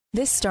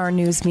This Star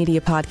News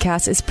Media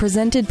podcast is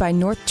presented by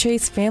North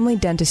Chase Family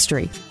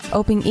Dentistry.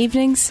 Open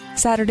evenings,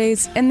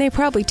 Saturdays, and they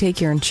probably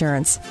take your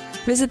insurance.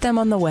 Visit them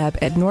on the web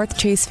at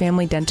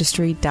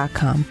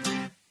northchasefamilydentistry.com.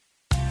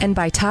 And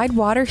by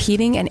Tidewater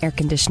Heating and Air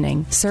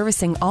Conditioning,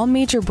 servicing all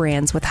major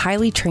brands with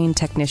highly trained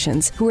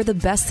technicians who are the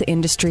best the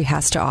industry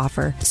has to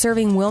offer,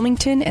 serving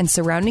Wilmington and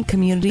surrounding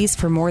communities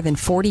for more than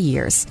 40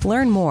 years.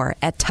 Learn more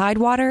at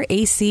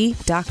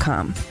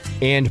tidewaterac.com.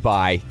 And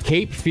by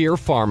Cape Fear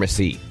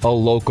Pharmacy, a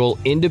local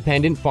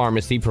independent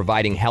pharmacy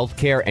providing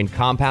healthcare and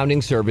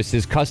compounding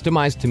services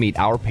customized to meet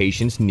our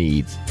patients'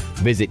 needs.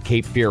 Visit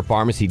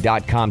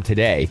CapeFearPharmacy.com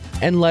today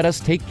and let us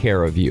take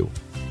care of you.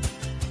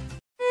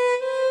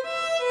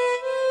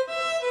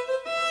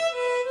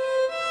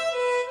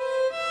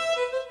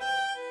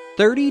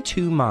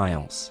 "32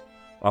 miles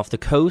off the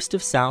coast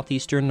of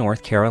southeastern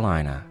North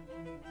Carolina,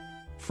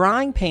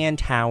 Frying Pan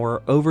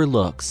Tower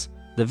overlooks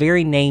the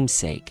very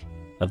namesake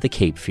of the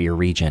Cape Fear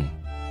region.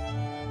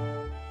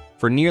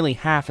 For nearly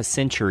half a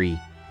century,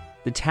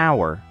 the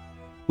tower,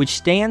 which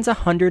stands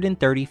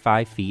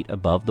 135 feet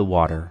above the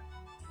water,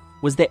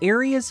 was the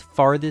area's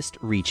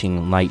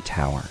farthest-reaching light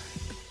tower,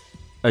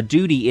 a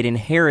duty it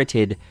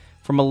inherited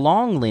from a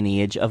long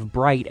lineage of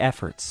bright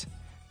efforts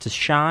to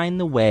shine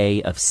the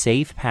way of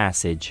safe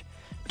passage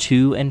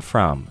to and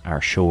from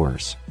our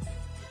shores.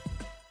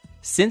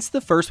 Since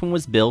the first one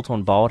was built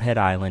on Bald Head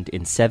Island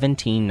in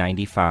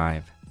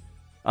 1795,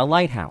 a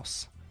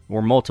lighthouse,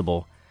 or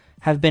multiple,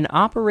 have been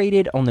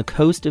operated on the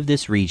coast of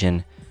this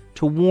region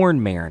to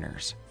warn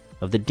mariners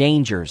of the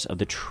dangers of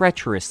the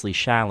treacherously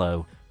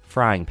shallow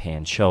Frying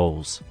Pan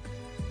Shoals.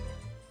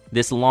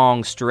 This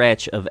long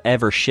stretch of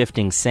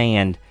ever-shifting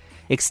sand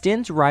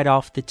extends right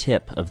off the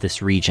tip of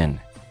this region,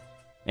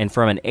 and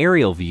from an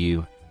aerial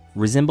view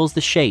resembles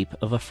the shape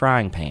of a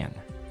frying pan.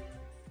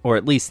 Or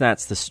at least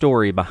that's the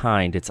story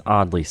behind its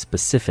oddly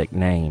specific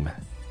name.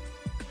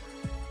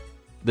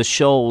 The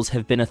shoals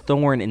have been a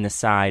thorn in the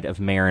side of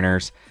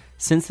mariners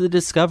since the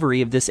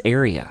discovery of this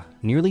area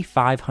nearly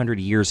 500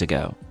 years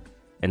ago,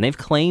 and they've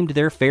claimed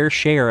their fair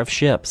share of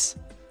ships,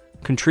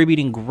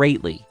 contributing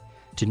greatly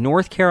to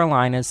North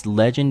Carolina's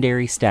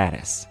legendary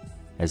status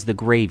as the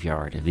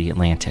graveyard of the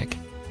Atlantic.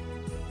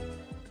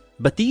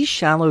 But these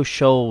shallow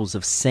shoals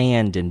of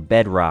sand and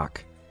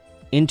bedrock,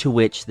 into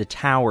which the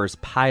tower's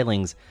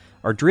pilings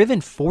are driven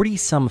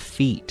 40-some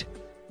feet,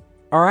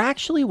 are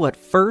actually what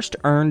first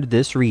earned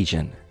this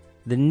region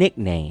the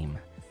nickname,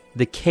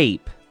 the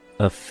Cape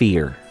of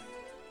Fear,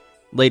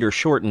 later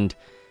shortened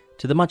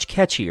to the much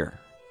catchier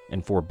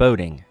and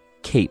foreboding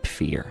Cape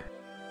Fear.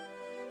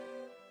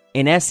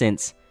 In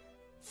essence,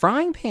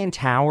 Frying Pan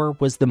Tower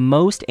was the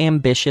most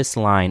ambitious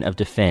line of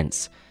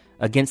defense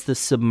against the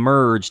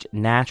submerged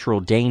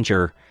natural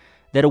danger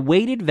that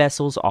awaited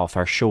vessels off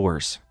our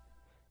shores,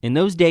 in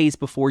those days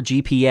before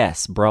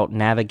GPS brought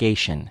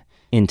navigation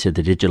into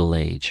the digital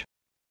age.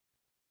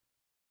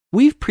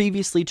 We've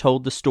previously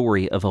told the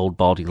story of Old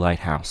Baldy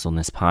Lighthouse on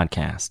this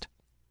podcast,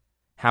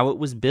 how it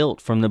was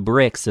built from the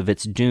bricks of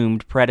its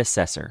doomed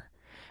predecessor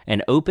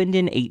and opened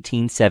in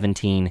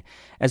 1817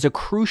 as a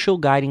crucial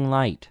guiding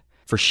light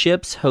for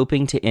ships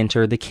hoping to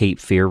enter the Cape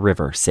Fear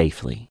River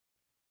safely.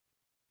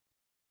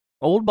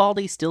 Old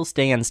Baldy still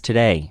stands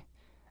today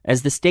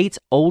as the state's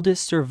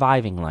oldest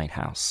surviving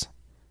lighthouse.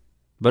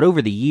 But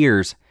over the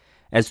years,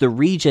 as the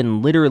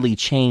region literally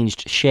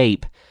changed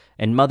shape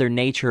and Mother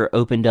Nature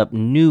opened up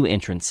new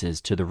entrances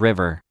to the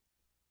river,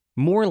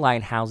 more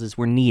lighthouses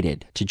were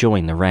needed to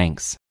join the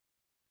ranks.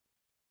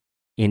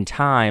 In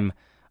time,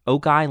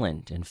 Oak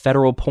Island and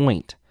Federal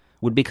Point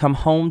would become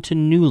home to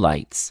new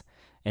lights,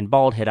 and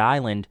Bald Head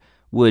Island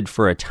would,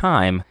 for a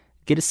time,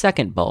 get a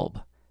second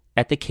bulb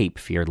at the Cape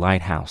Fear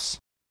Lighthouse.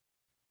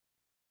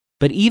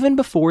 But even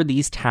before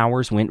these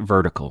towers went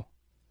vertical,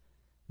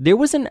 there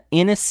was an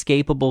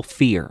inescapable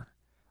fear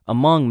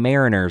among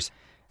mariners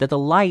that the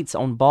lights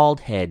on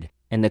Bald Head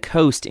and the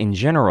coast in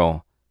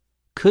general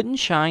couldn't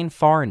shine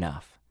far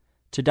enough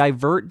to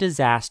divert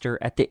disaster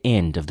at the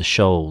end of the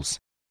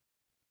shoals.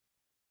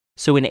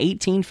 So in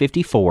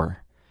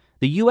 1854,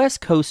 the U.S.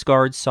 Coast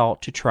Guard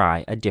sought to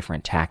try a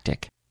different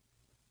tactic.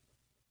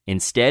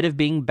 Instead of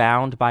being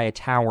bound by a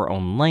tower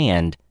on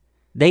land,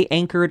 they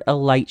anchored a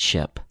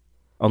lightship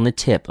on the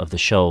tip of the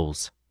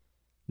shoals,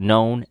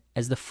 known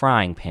as the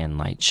Frying Pan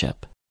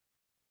Lightship.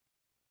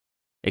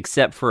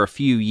 Except for a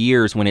few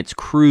years when its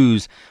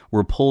crews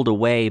were pulled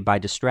away by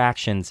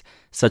distractions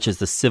such as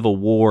the Civil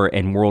War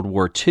and World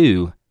War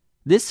II,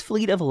 this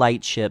fleet of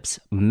lightships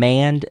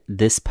manned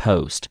this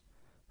post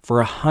for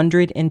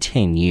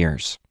 110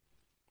 years,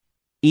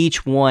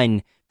 each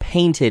one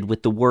painted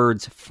with the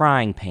words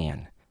Frying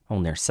Pan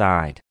on their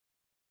side.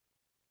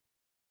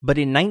 But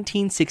in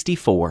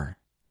 1964,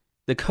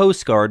 the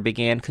Coast Guard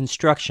began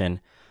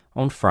construction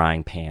on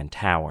Frying Pan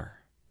Tower,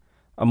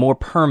 a more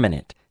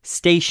permanent,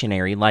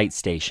 stationary light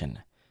station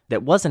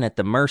that wasn't at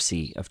the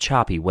mercy of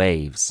choppy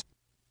waves.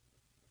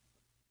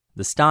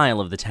 The style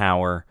of the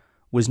tower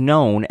was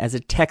known as a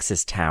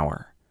Texas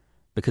tower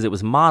because it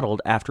was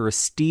modeled after a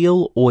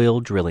steel oil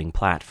drilling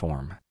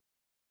platform.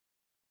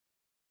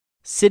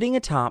 Sitting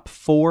atop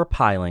 4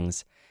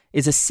 pilings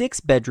is a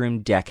 6-bedroom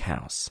deck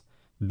house,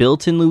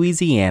 built in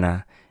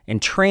Louisiana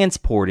and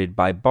transported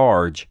by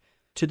barge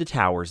to the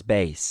tower's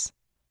base,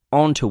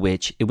 onto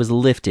which it was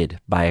lifted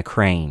by a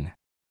crane.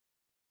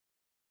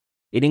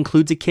 It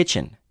includes a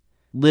kitchen,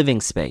 living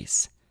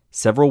space,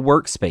 several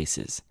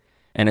workspaces,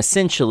 and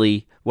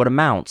essentially what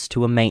amounts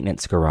to a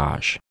maintenance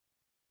garage.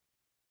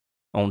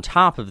 On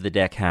top of the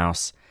deck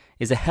house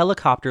is a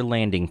helicopter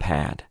landing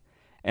pad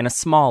and a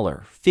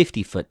smaller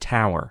 50-foot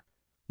tower,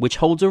 which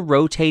holds a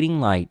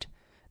rotating light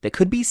that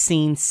could be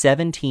seen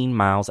 17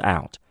 miles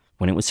out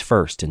when it was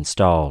first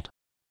installed.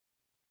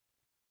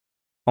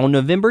 On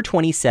November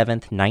 27,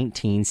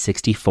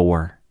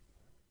 1964,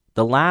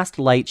 the last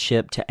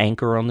lightship to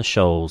anchor on the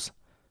shoals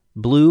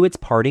blew its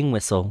parting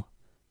whistle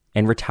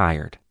and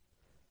retired,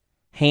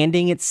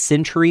 handing its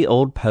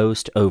century-old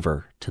post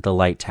over to the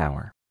light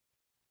tower.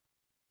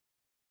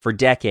 For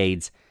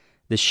decades,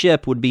 the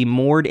ship would be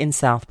moored in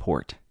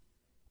Southport,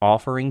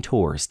 offering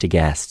tours to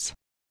guests.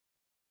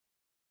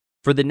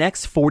 For the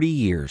next 40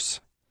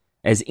 years,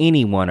 as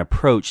anyone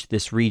approached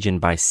this region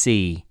by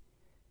sea,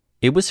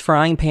 it was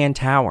Frying Pan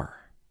Tower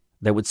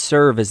that would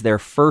serve as their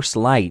first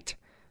light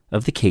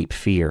of the Cape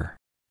Fear.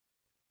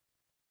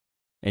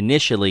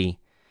 Initially,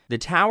 the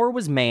tower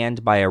was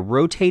manned by a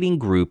rotating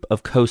group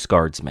of Coast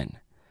Guardsmen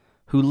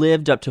who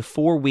lived up to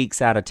 4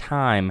 weeks at a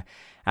time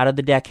out of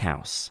the deck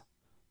house,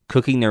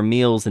 cooking their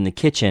meals in the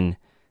kitchen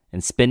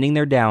and spending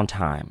their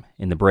downtime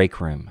in the break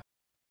room.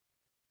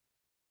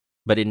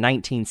 But in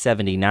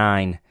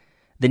 1979,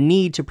 the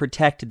need to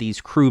protect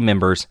these crew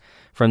members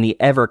from the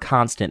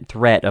ever-constant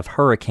threat of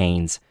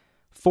hurricanes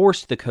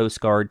forced the Coast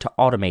Guard to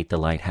automate the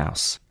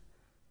lighthouse,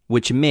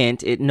 which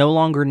meant it no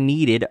longer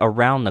needed a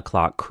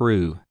round-the-clock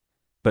crew,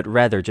 but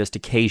rather just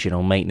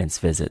occasional maintenance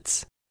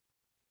visits.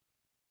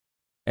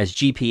 As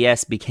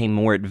GPS became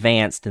more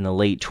advanced in the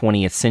late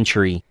 20th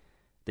century,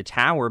 the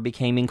tower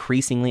became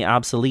increasingly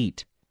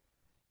obsolete,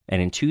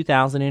 and in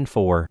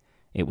 2004,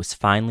 it was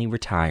finally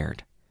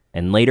retired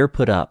and later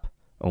put up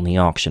on the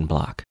auction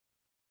block.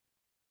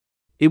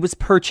 It was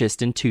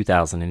purchased in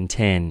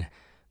 2010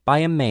 by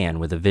a man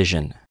with a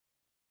vision.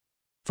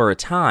 For a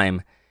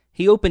time,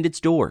 he opened its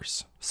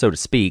doors, so to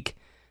speak,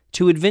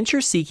 to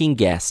adventure-seeking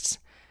guests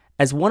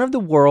as one of the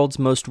world's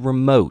most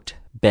remote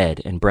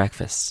bed and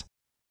breakfasts.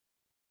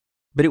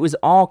 But it was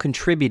all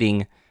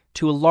contributing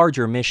to a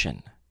larger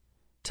mission,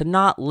 to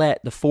not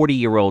let the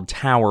 40-year-old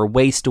tower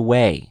waste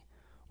away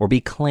or be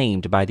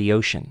claimed by the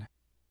ocean,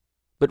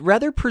 but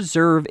rather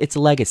preserve its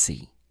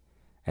legacy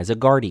as a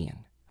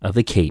guardian of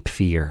the Cape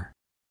Fear.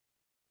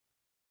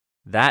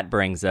 That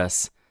brings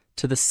us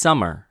to the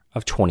summer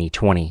of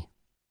 2020,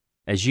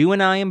 as you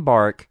and I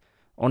embark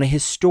on a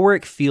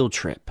historic field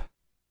trip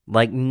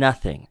like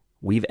nothing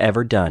we've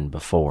ever done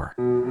before.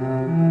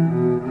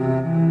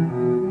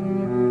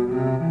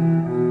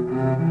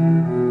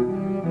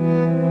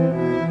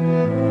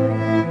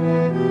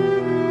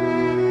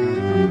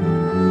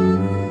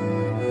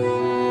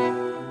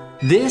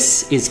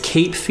 This is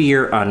Cape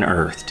Fear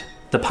Unearthed,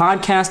 the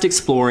podcast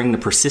exploring the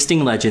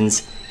persisting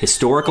legends,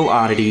 historical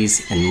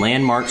oddities, and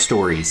landmark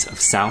stories of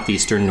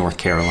southeastern North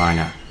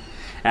Carolina.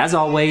 As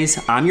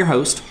always, I'm your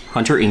host,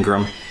 Hunter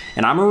Ingram,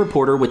 and I'm a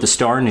reporter with the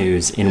Star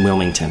News in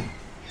Wilmington.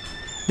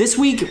 This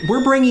week,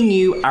 we're bringing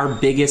you our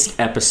biggest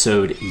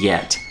episode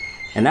yet,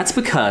 and that's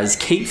because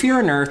Cape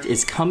Fear Unearthed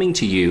is coming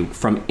to you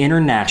from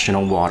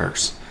international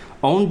waters,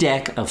 on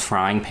deck of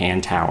Frying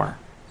Pan Tower.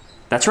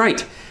 That's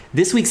right.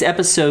 This week's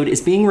episode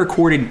is being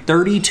recorded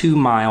 32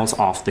 miles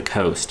off the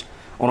coast,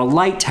 on a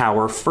light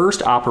tower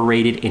first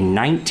operated in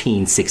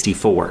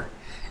 1964,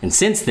 and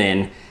since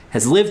then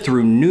has lived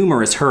through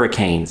numerous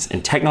hurricanes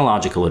and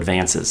technological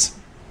advances.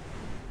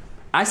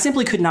 I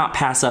simply could not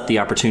pass up the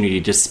opportunity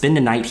to spend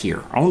a night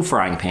here on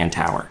Frying Pan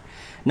Tower,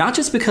 not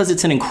just because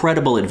it's an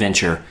incredible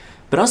adventure,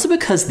 but also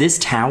because this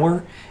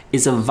tower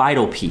is a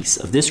vital piece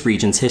of this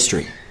region's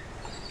history.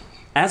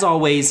 As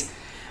always,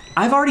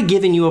 I've already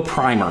given you a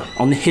primer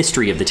on the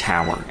history of the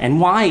tower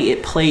and why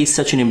it plays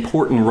such an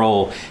important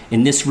role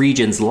in this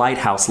region's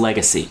lighthouse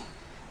legacy.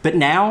 But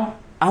now,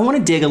 I want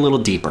to dig a little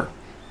deeper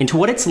into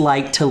what it's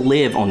like to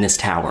live on this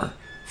tower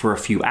for a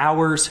few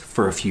hours,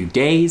 for a few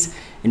days,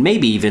 and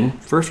maybe even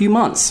for a few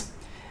months.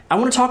 I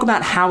want to talk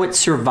about how it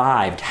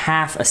survived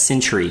half a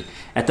century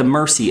at the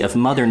mercy of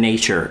Mother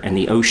Nature and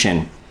the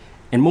ocean.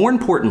 And more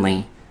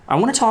importantly, I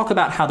want to talk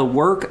about how the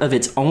work of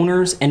its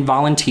owners and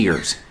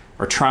volunteers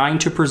are trying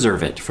to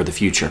preserve it for the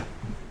future.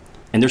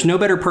 And there's no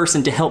better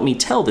person to help me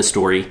tell this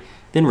story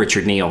than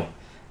Richard Neal,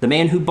 the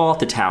man who bought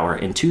the tower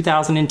in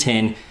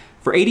 2010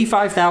 for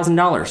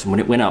 $85,000 when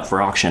it went up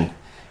for auction.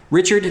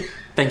 Richard,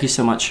 thank you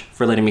so much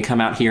for letting me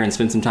come out here and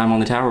spend some time on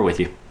the tower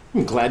with you.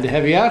 I'm glad to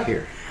have you out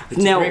here.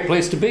 It's a great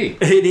place to be.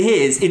 It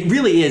is. It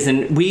really is.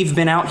 And we've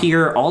been out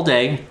here all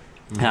day.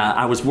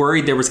 I was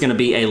worried there was going to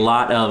be a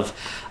lot of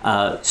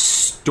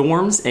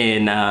storms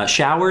and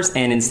showers,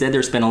 and instead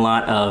there's been a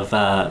lot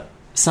of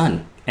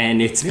sun,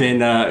 and it's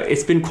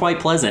been quite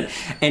pleasant.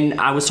 And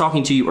I was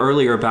talking to you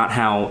earlier about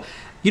how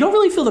you don't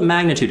really feel the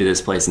magnitude of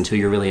this place until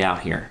you're really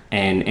out here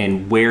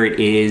and where it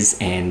is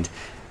and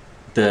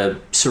the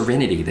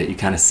serenity that you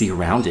kind of see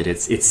around it.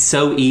 It's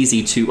so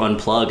easy to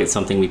unplug. It's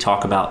something we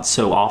talk about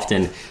so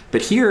often,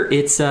 but here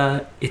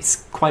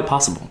it's quite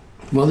possible.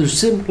 Well, there's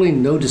simply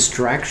no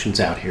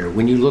distractions out here.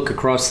 When you look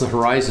across the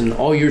horizon,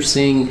 all you're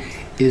seeing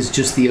is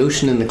just the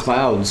ocean and the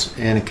clouds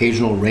and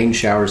occasional rain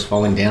showers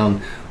falling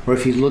down. Or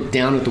if you look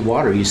down at the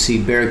water, you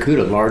see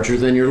barracuda larger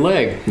than your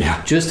leg,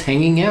 just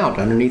hanging out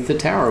underneath the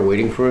tower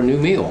waiting for a new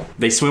meal.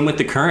 They swim with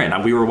the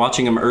current. We were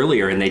watching them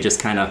earlier, and they just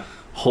kind of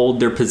hold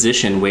their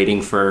position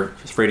waiting for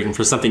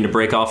something to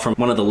break off from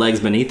one of the legs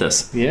beneath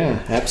us.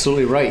 Yeah,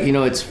 absolutely right. You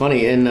know, it's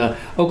funny. In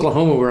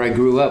Oklahoma, where I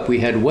grew up,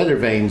 we had weather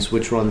vanes,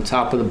 which were on the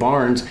top of the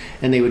barns,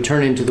 and they would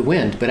turn into the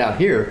wind. But out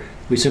here,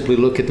 we simply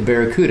look at the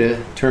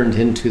barracuda turned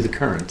into the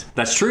current.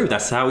 That's true.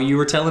 That's how you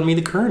were telling me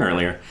the current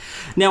earlier.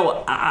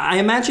 Now, I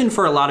imagine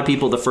for a lot of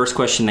people, the first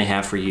question they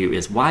have for you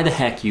is why the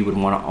heck you would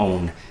want to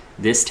own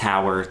this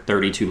tower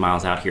 32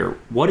 miles out here.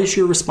 What is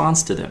your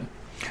response to them?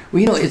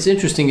 Well, you know, it's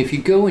interesting. If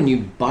you go and you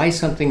buy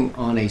something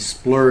on a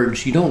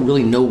splurge, you don't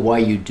really know why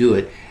you do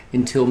it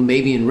until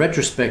maybe in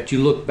retrospect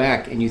you look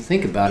back and you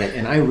think about it.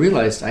 And I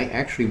realized I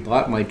actually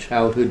bought my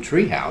childhood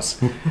treehouse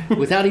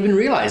without even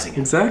realizing it.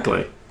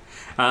 Exactly.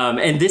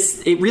 And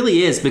this, it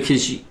really is,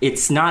 because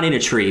it's not in a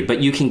tree, but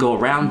you can go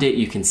around it,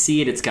 you can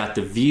see it, it's got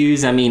the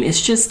views. I mean,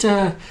 it's just,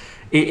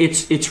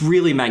 it's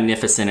really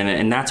magnificent,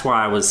 and that's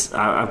why I was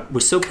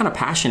so kind of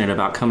passionate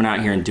about coming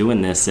out here and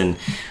doing this, and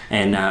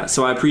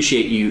so I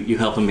appreciate you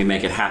helping me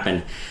make it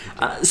happen.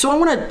 So I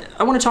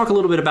want to talk a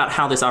little bit about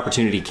how this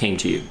opportunity came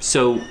to you.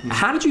 So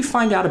how did you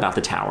find out about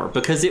the tower?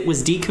 Because it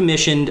was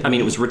decommissioned. I mean,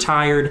 it was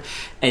retired,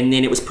 and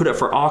then it was put up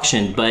for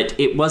auction, but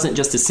it wasn't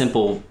just a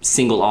simple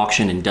single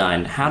auction and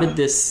done. How did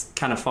this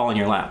kind of fall in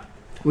your lap?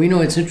 Well, you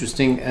know, it's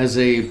interesting. As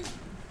a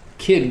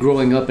kid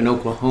growing up in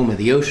Oklahoma,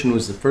 the ocean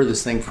was the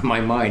furthest thing from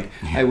my mind.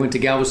 I went to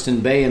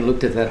Galveston Bay and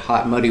looked at that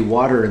hot, muddy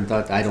water and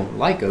thought, I don't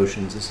like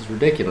oceans. This is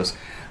ridiculous.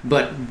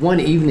 But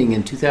one evening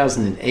in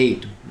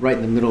 2008, right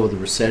in the middle of the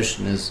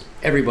recession, as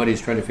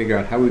everybody's trying to figure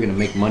out how we're going to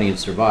make money and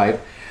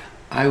survive,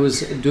 I was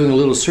doing a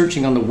little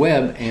searching on the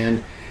web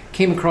and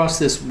came across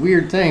this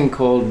weird thing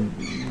called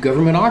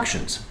government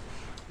auctions.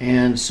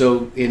 And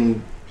so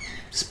in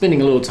spending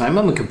a little time,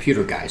 I'm a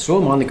computer guy, so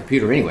I'm on the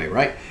computer anyway,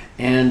 right?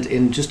 And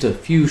in just a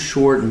few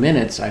short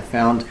minutes, I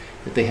found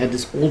that they had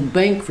this old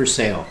bank for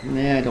sale.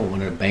 I don't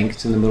want a bank.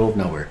 It's in the middle of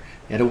nowhere.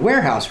 They had a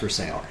warehouse for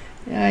sale.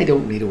 I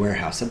don't need a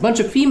warehouse. A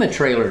bunch of FEMA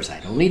trailers. I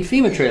don't need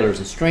FEMA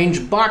trailers. A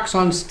strange box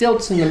on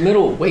stilts in the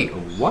middle. Wait,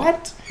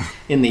 what?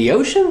 In the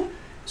ocean?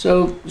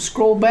 So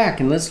scroll back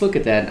and let's look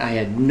at that. I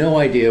had no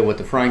idea what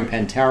the Frying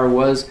Pan Tower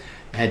was.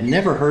 I had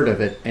never heard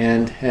of it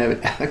and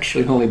have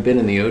actually only been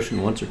in the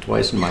ocean once or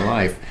twice in my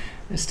life.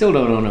 I still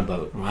don't own a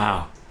boat.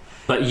 Wow.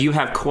 But you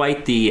have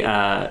quite the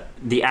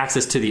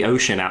access to the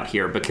ocean out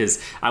here,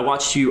 because I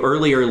watched you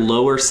earlier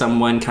lower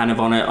someone kind of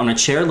on a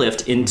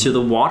chairlift into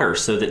the water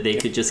so that they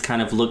could just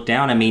kind of look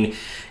down. I mean,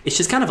 it's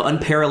just kind of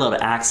unparalleled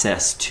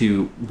access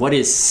to what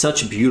is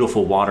such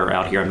beautiful water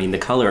out here. I mean, the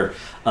color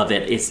of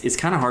it, it's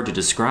kind of hard to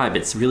describe.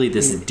 It's really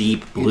this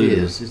deep blue. It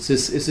is.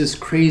 It's this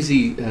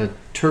crazy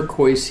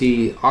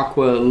turquoisey,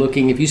 aqua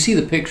looking. If you see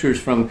the pictures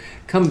from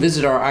come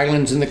visit our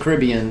islands in the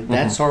Caribbean,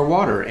 that's our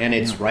water, and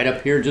it's right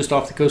up here just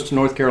off the coast of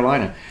North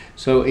Carolina.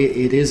 So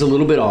it is a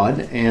little bit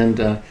odd, and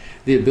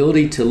the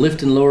ability to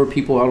lift and lower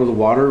people out of the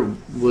water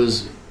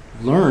was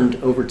learned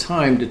over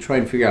time to try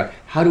and figure out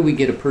how do we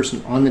get a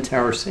person on the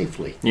tower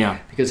safely. Yeah.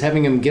 Because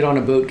having them get on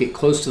a boat, get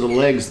close to the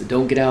legs that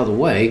don't get out of the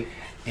way,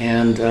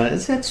 and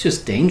that's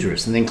just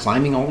dangerous. And then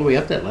climbing all the way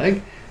up that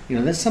leg, you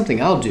know, that's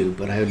something I'll do,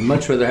 but I would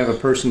much rather have a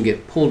person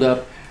get pulled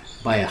up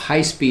by a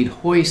high-speed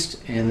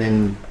hoist and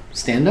then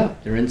stand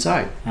up. They're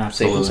inside,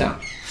 Absolutely. safe and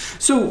sound.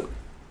 So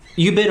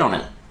you bid on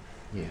it.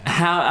 Yeah.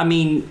 How? I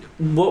mean,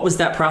 what was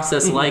that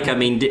process like? I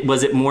mean,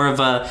 was it more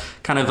of a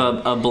kind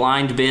of a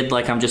blind bid,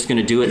 like I'm just going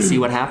to do it, see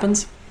what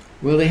happens?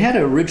 Well, they had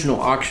an original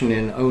auction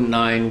in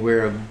 2009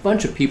 where a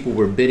bunch of people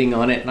were bidding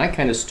on it, and I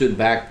kind of stood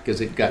back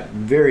because it got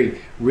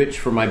very rich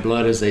for my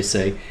blood, as they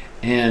say,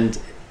 and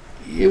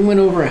it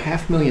went over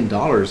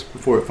 $500,000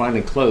 before it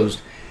finally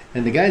closed.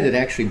 And the guy that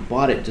actually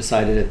bought it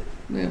decided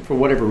that, for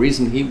whatever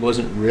reason, he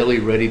wasn't really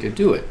ready to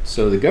do it.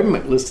 So the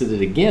government listed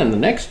it again the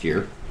next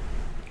year,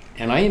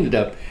 and I ended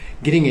up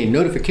getting a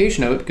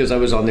notification of it because I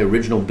was on the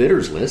original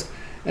bidders list,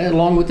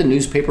 along with the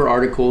newspaper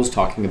articles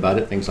talking about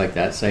it, things like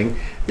that, saying,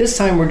 this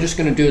time we're just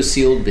going to do a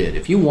sealed bid.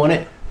 If you want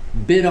it,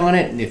 bid on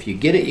it, and if you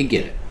get it, you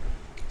get it.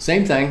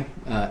 Same thing,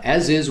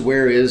 as is,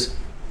 where is,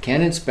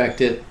 can't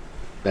inspect it,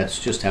 that's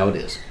just how it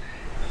is.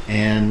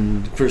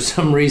 And for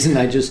some reason,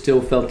 I just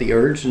still felt the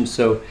urge, and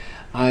so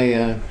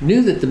I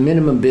knew that the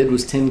minimum bid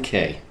was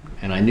 $10K,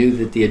 and I knew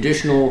that the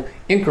additional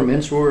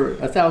increments were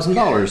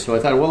 $1,000, so I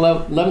thought, well,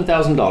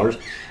 $11,000.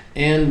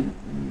 And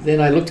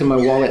then I looked in my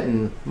wallet,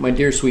 and my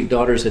dear sweet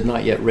daughters had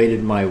not yet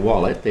raided my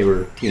wallet. They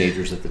were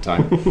teenagers at the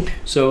time.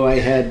 So I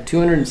had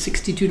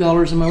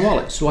 $262 in my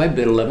wallet. So I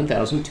bid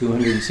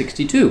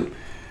 $11,262.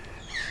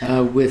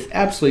 with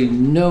absolutely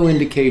no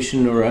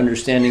indication or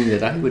understanding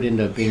that I would end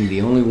up being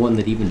the only one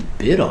that even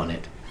bid on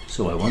it.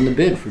 So I won the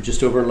bid for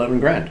just over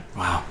 $11,000.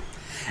 Wow.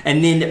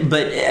 And then,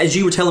 but as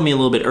you were telling me a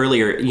little bit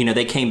earlier,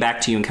 they came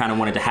back to you and kind of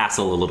wanted to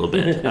hassle a little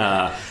bit.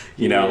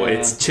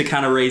 It's to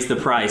kind of raise the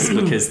price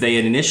because they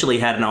had initially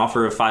had an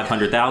offer of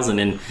 $500,000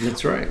 and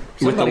that's right.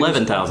 With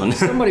 $11,000.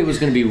 Somebody was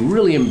going to be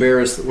really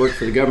embarrassed that worked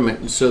for the government,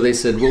 and so they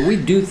said, well, we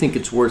do think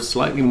it's worth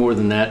slightly more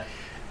than that.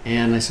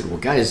 And I said, well,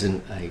 guys,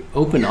 an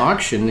open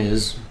auction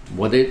is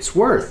what it's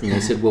worth. And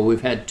they said, well,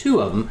 we've had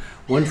two of them,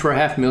 one for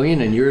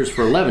 $500,000 and yours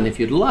for $11,000. If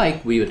you'd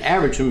like, we would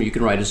average them. You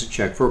can write us a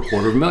check for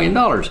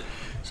 $250,000.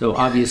 So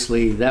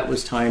obviously that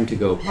was time to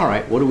go, all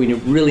right, what do we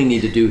really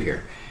need to do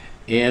here?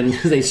 And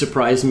they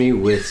surprised me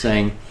with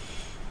saying,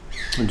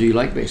 do you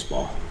like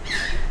baseball?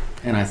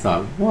 And I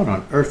thought, what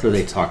on earth are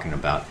they talking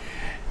about?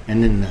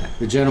 And then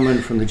the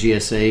gentleman from the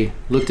GSA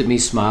looked at me,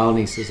 smiled, and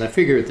he says, I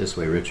figure it this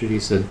way, Richard. He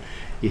said,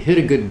 you hit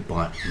a good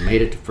bunt and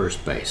made it to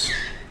first base.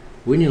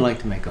 Wouldn't you like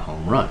to make a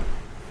home run?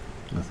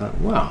 And I thought,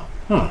 wow,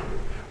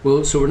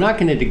 Well, so we're not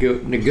going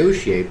to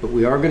negotiate, but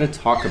we are going to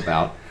talk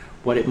about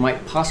what it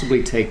might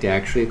possibly take to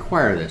actually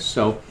acquire this.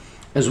 So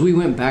as we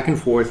went back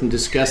and forth and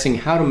discussing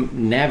how to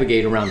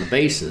navigate around the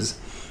bases,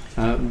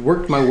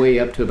 worked my way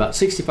up to about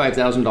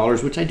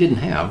 $65,000, which I didn't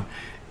have,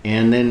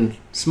 and then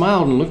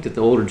smiled and looked at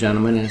the older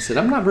gentleman and said,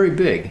 I'm not very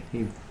big.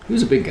 He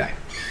was a big guy.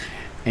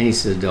 And he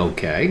said,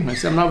 okay. And I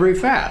said, I'm not very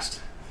fast.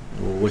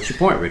 Well, what's your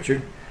point,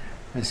 Richard?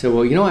 I said,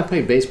 well, I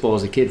played baseball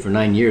as a kid for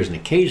 9 years, and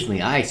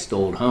occasionally I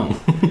stole home.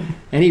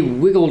 And he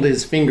wiggled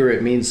his finger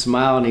at me and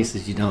smiled, and he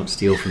says, you don't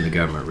steal from the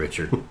government,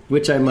 Richard,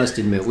 which I must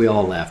admit we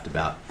all laughed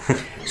about.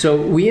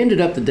 So we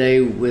ended up the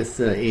day with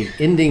an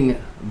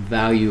ending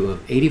value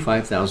of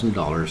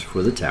 $85,000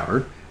 for the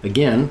tower,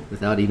 again,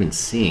 without even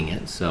seeing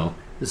it. So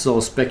this is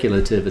all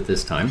speculative at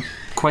this time.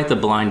 Quite the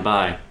blind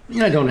buy.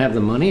 I don't have the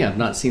money. I've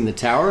not seen the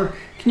tower.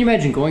 Can you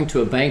imagine going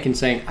to a bank and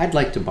saying, I'd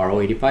like to borrow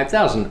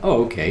 $85,000?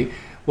 Oh, okay.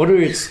 What are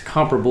its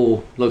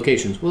comparable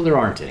locations? Well, there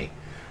aren't any.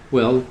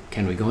 Well,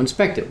 can we go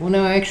inspect it? Well,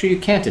 no, actually, you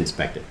can't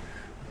inspect it.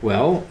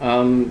 Well, how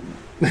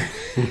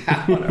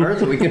on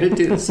earth are we going to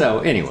do this? So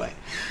anyway,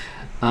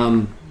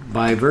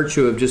 by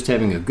virtue of just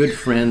having a good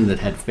friend that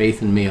had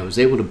faith in me, I was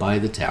able to buy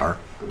the tower.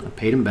 I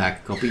paid him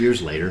back a couple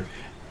years later.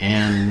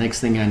 And next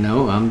thing I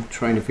know, I'm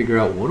trying to figure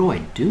out, what do I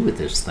do with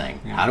this thing?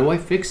 How do I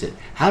fix it?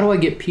 How do I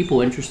get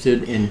people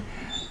interested in,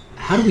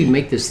 how do we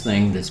make this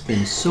thing that's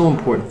been so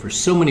important for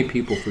so many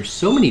people for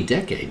so many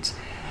decades,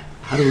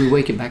 how do we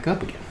wake it back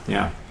up again?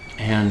 Yeah.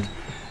 And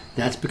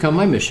that's become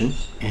my mission,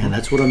 and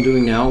that's what I'm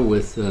doing now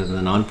with the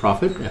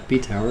nonprofit,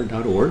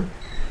 fbtower.org,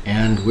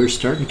 and we're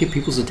starting to get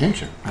people's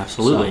attention.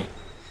 Absolutely.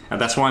 And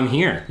that's why I'm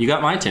here. You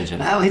got my attention.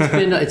 Well,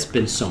 it's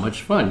been so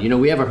much fun.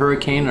 We have a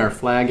hurricane, our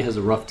flag has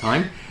a rough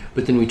time,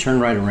 but then we turn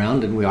right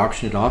around and we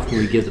auction it off and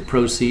we give the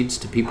proceeds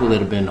to people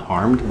that have been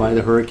harmed by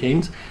the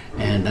hurricanes,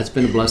 and that's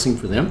been a blessing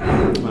for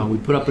them. We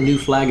put up a new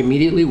flag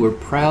immediately. We're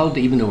proud,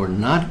 even though we're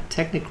not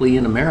technically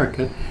in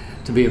America,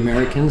 to be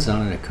Americans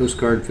on a Coast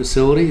Guard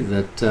facility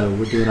that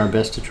we're doing our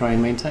best to try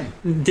and maintain.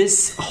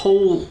 This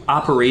whole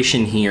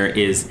operation here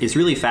is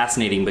really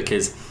fascinating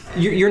because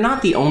you're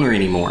not the owner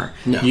anymore.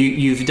 No.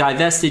 You've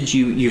divested,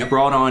 you've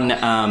brought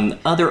on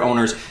other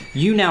owners.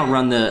 You now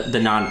run the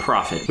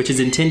nonprofit, which is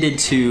intended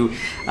to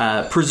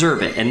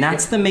preserve it, and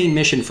that's the main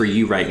mission for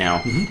you right now.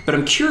 Mm-hmm. But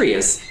I'm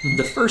curious,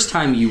 the first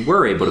time you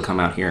were able to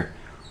come out here,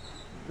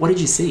 what did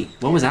you see?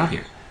 What was out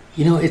here?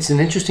 It's an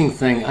interesting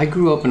thing. I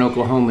grew up in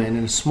Oklahoma, and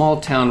in a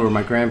small town where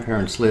my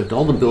grandparents lived,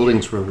 all the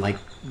buildings were like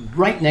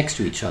right next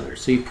to each other.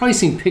 So you've probably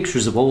seen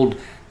pictures of old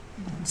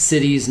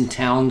cities and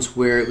towns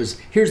where it was,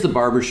 here's the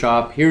barber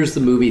shop, here's the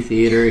movie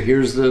theater,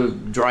 here's the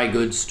dry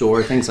goods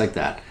store, things like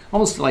that.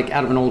 Almost like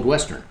out of an old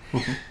Western.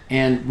 Mm-hmm.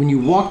 And when you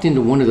walked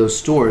into one of those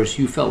stores,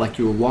 you felt like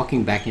you were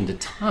walking back into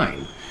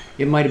time.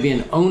 It might have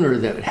been an owner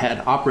that had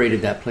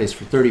operated that place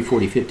for 30,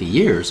 40, 50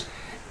 years,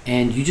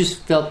 and you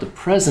just felt the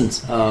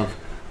presence of,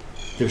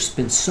 there's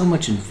been so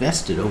much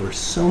invested over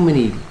so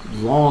many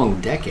long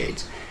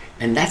decades.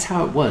 And that's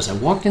how it was. I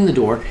walked in the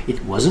door.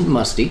 It wasn't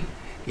musty.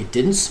 It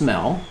didn't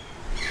smell.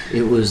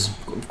 It was,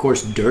 of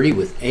course, dirty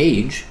with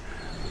age,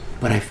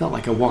 but I felt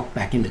like I walked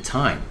back into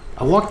time.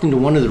 I walked into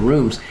one of the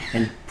rooms,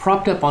 and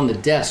propped up on the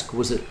desk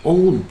was an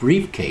old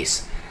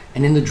briefcase.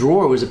 And in the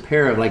drawer was a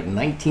pair of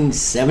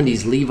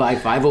 1970s Levi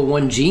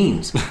 501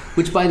 jeans,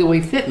 which, by the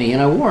way, fit me,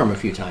 and I wore them a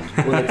few times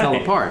before they fell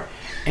apart.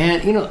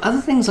 And,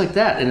 other things like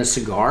that. And a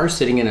cigar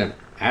sitting in an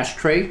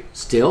ashtray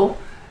still,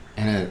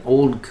 and an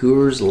old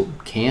Coors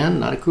can,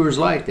 not a Coors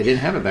Light. They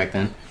didn't have it back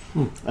then.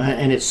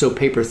 And it's so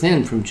paper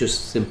thin from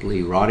just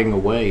simply rotting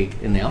away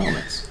in the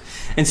elements.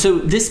 And so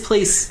this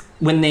place,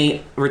 when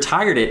they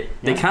retired it,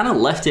 they kind of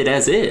left it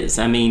as is.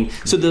 I mean,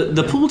 so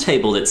the pool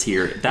table that's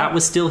here, that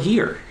was still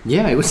here.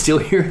 Yeah, it was still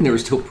here, and there were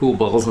still pool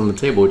balls on the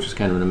table, which is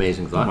kind of an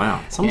amazing thought. Oh,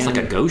 wow. It's almost like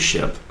a ghost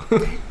ship.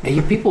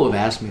 People have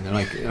asked me, they're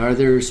like, are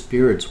there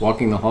spirits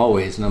walking the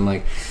hallways? And I'm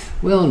like,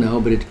 well, no,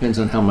 but it depends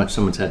on how much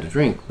someone's had to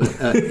drink.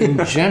 But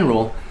in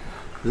general,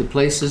 the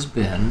place has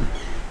been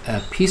a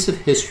piece of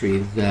history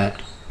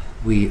that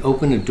we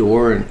open a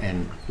door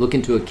and look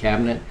into a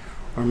cabinet,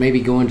 or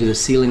maybe go into the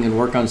ceiling and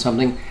work on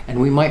something,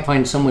 and we might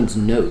find someone's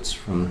notes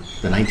from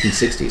the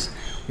 1960s.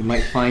 We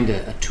might find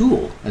a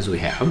tool, as we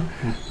have,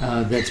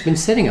 that's been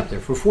sitting up there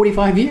for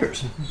 45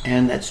 years.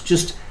 And that's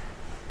just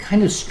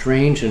kind of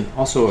strange, and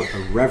also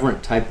a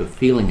reverent type of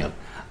feeling of,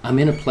 I'm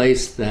in a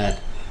place that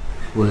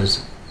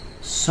was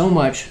so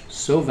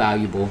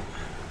valuable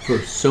for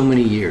so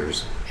many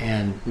years.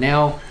 And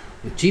now,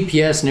 with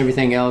GPS and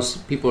everything else,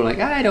 people are like,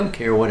 I don't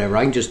care, whatever.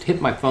 I can just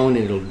hit my phone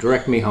and it'll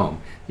direct me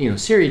home.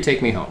 Siri,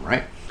 take me home,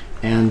 right?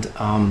 And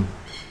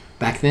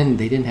back then,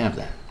 they didn't have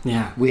that.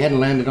 Yeah. We hadn't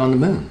landed on the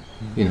moon,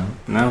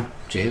 No.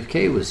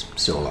 JFK was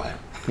still alive.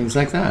 Things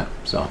like that,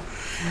 so.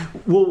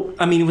 Well,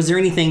 I mean, was there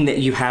anything that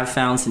you have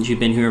found since you've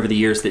been here over the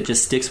years that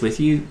just sticks with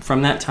you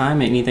from that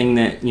time? Anything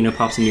that,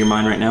 pops into your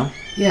mind right now?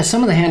 Yeah,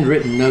 some of the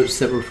handwritten notes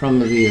that were from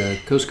the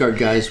Coast Guard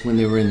guys when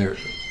they were in their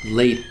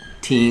late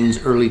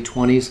teens, early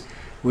 20s,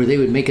 where they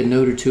would make a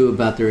note or two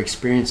about their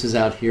experiences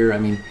out here. I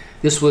mean,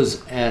 this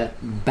was,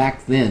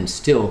 back then,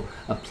 still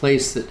a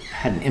place that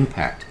had an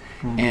impact.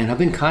 And I've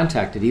been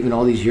contacted, even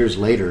all these years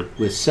later,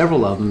 with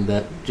several of them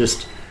that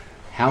just,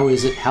 how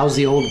is it? How's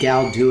the old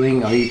gal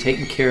doing? Are you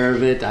taking care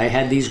of it? I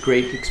had these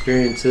great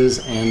experiences,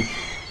 and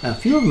a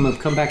few of them have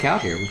come back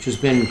out here, which has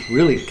been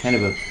really kind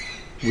of a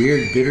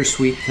weird,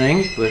 bittersweet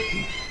thing, but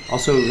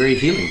also very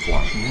healing for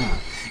them. Yeah.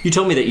 You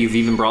told me that you've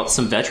even brought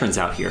some veterans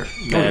out here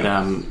that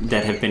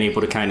that have been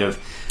able to kind of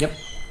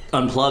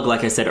unplug,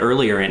 like I said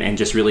earlier, and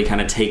just really kind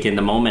of take in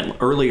the moment.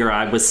 Earlier,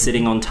 I was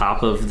sitting on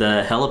top of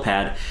the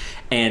helipad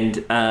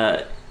and,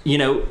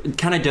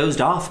 kind of dozed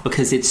off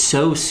because it's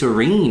so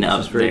serene up there.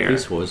 It's very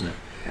peaceful, isn't it?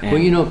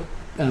 And well,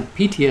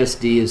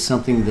 PTSD is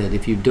something that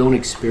if you don't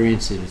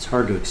experience it, it's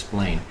hard to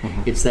explain.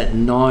 Mm-hmm. It's that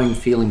gnawing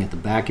feeling at the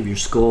back of your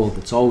skull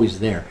that's always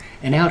there.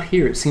 And out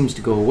here, it seems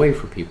to go away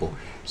for people.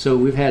 So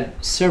we've had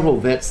several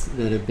vets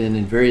that have been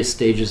in various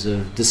stages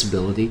of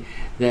disability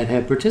that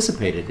have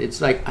participated.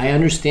 It's like, I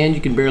understand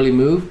you can barely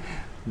move,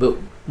 but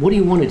what do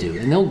you want to do?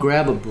 And they'll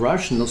grab a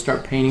brush and they'll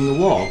start painting the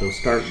wall. They'll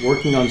start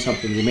working on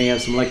something. They may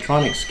have some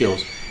electronic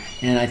skills.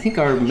 And I think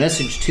our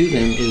message to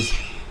them is,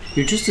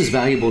 you're just as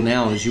valuable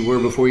now as you were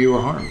before you were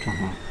harmed.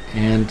 Mm-hmm.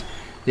 And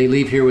they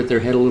leave here with their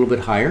head a little bit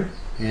higher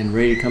and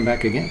ready to come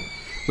back again.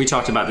 We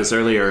talked about this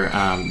earlier,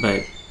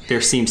 but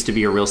there seems to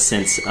be a real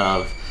sense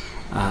of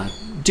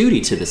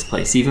duty to this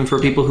place, even for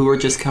people who are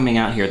just coming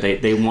out here.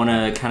 They want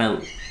to kind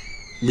of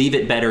leave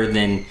it better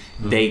than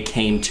they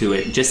came to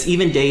it. Just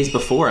even days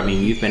before. I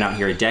mean, you've been out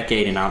here a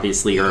decade and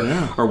obviously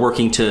are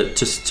working to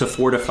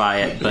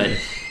fortify it. But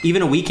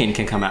even a weekend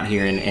can come out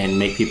here and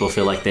make people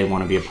feel like they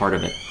want to be a part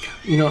of it.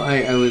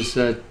 I was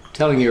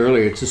telling you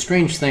earlier, it's a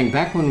strange thing.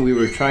 Back when we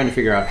were trying to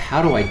figure out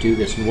how do I do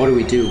this and what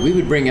do, we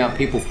would bring out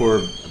people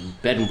for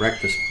bed and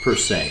breakfast per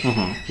se,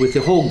 with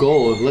the whole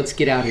goal of let's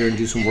get out here and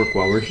do some work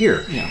while we're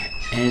here. Yeah.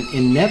 And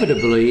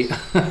inevitably,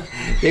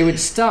 they would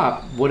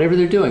stop whatever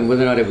they're doing,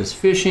 whether or not it was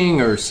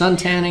fishing or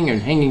suntanning or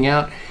hanging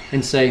out,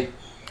 and say,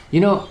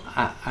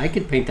 I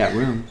could paint that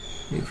room.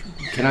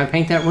 Can I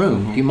paint that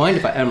room? Do you mind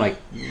if I'm like,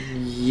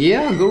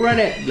 yeah, go right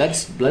ahead.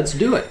 Let's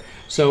do it.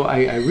 So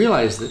I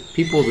realized that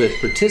people that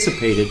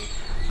participated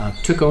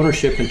took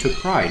ownership and took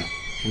pride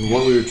in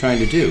what we were trying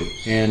to do.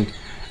 And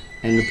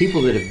the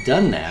people that have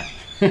done that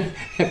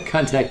have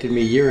contacted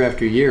me year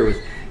after year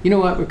with,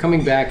 we're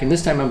coming back, and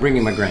this time I'm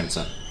bringing my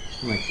grandson.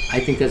 I'm like, I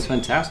think that's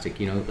fantastic.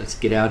 Let's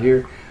get out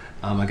here.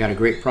 I got a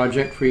great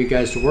project for you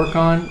guys to work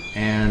on,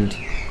 and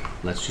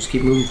let's just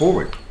keep moving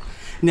forward.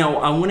 Now,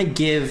 I want to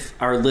give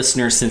our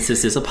listeners, since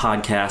this is a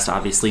podcast,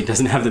 obviously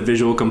doesn't have the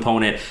visual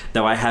component,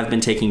 though I have been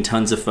taking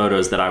tons of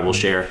photos that I will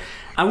share.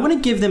 I want to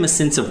give them a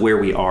sense of where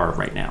we are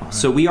right now.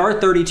 So we are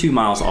 32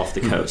 miles off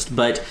the coast,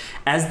 but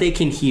as they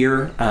can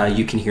hear,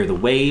 you can hear the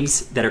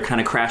waves that are kind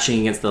of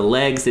crashing against the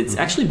legs. It's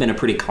actually been a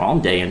pretty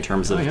calm day in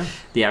terms of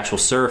the actual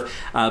surf,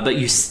 but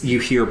you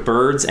hear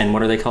birds, and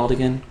what are they called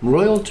again?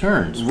 Royal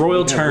terns.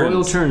 Royal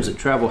terns that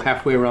travel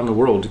halfway around the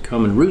world to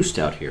come and roost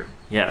out here.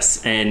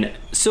 Yes, and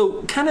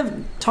so kind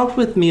of talk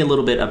with me a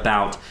little bit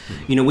about,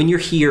 when you're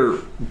here,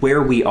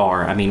 where we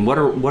are. I mean, what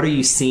are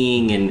you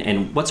seeing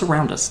and what's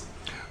around us?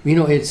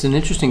 It's an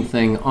interesting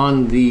thing.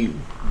 On the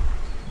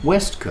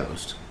west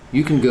coast,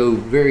 you can go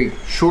very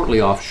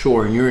shortly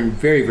offshore and you're in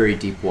very, very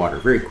deep water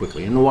very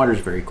quickly, and the water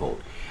is very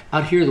cold.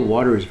 Out here, the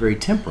water is very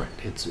temperate.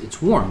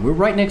 It's warm. We're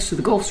right next to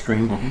the Gulf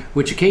Stream,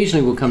 which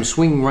occasionally will come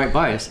swinging right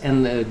by us,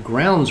 and the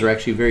grounds are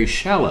actually very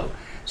shallow.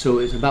 So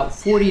it's about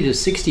 40 to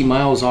 60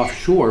 miles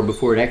offshore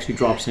before it actually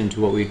drops into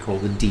what we call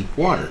the deep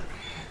water.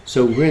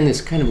 So we're in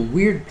this kind of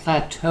weird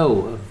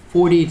plateau of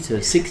 40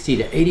 to 60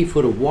 to 80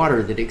 foot of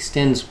water that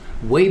extends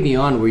way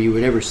beyond where you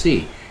would ever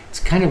see. It's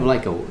kind of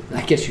like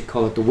I guess you'd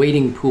call it the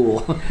wading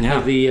pool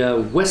of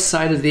the west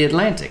side of the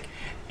Atlantic.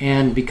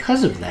 And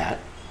because of that,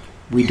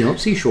 we don't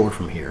see shore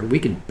from here. We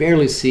can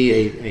barely see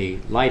a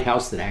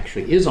lighthouse that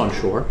actually is on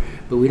shore,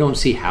 but we don't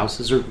see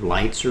houses or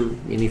lights or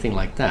anything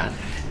like that.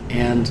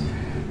 And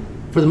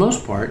for the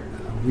most part,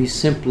 we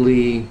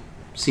simply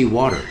see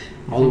water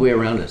all the way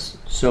around us.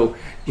 So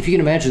if you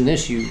can imagine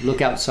this, you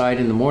look outside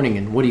in the morning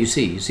and what do you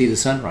see? You see the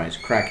sunrise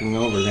cracking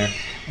over there.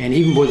 And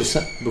even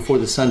before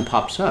the sun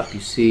pops up, you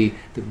see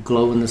the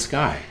glow in the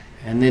sky.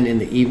 And then in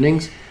the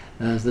evenings,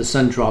 the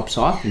sun drops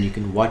off and you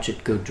can watch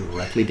it go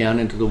directly down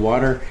into the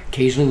water.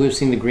 Occasionally we've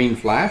seen the green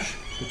flash,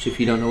 which if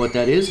you don't know what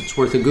that is, it's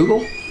worth a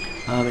Google.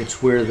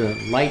 It's where the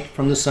light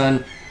from the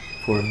sun,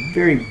 for a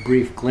very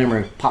brief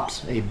glimmer,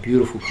 pops a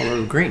beautiful color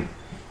of green.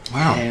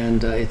 Wow.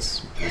 And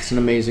it's an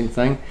amazing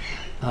thing.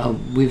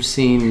 We've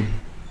seen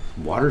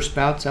water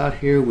spouts out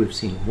here. We've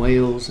seen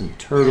whales and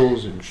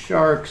turtles and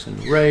sharks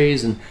and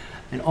rays and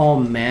all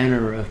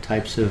manner of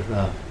types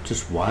of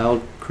just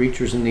wild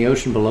creatures in the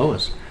ocean below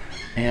us.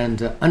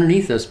 And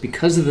underneath us,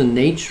 because of the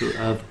nature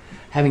of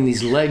having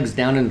these legs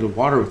down into the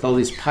water with all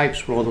these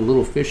pipes where all the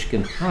little fish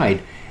can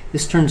hide,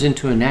 this turns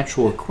into a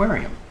natural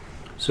aquarium.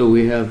 So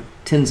we have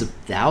tens of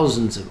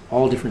thousands of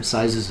all different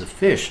sizes of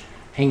fish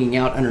hanging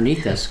out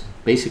underneath us,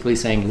 basically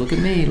saying, look at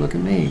me, look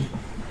at me.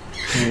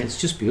 And it's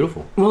just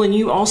beautiful. Well, and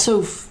you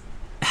also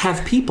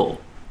have people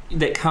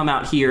that come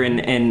out here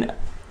and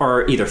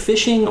are either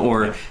fishing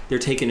or they're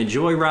taking a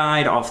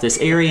joyride off this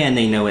area and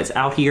they know it's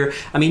out here.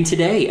 I mean,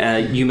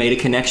 today you made a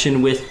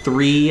connection with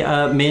 3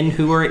 men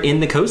who are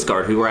in the Coast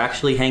Guard who are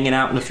actually hanging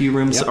out in a few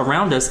rooms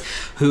around us,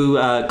 who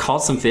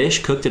caught some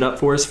fish, cooked it up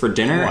for us for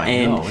dinner,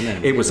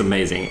 and it was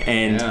amazing.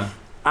 And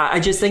I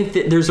just think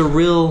that there's a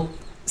real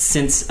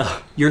sense,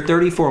 you're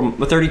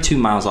 32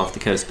 miles off the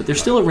coast, but there's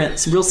still a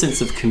real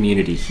sense of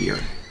community here.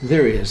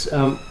 There is.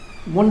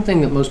 One thing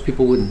that most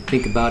people wouldn't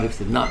think about if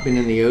they've not been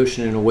in the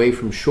ocean and away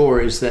from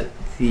shore is that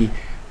the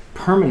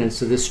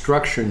permanence of this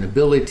structure and the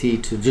ability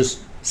to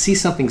just see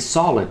something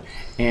solid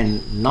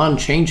and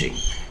non-changing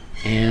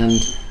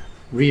and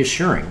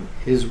reassuring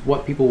is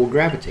what people will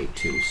gravitate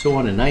to. So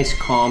on a nice,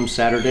 calm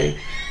Saturday,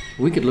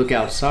 we could look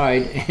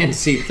outside and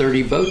see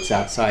 30 boats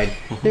outside.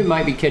 They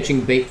might be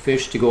catching bait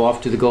fish to go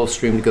off to the Gulf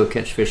Stream to go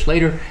catch fish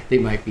later. They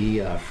might be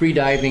free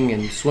diving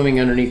and swimming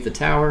underneath the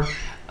tower,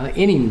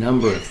 any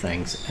number of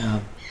things.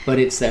 But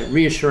it's that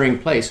reassuring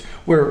place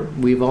where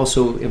we've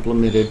also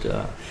implemented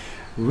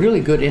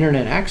really good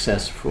internet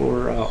access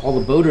for all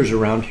the boaters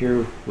around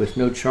here with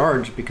no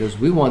charge, because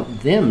we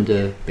want them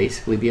to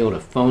basically be able to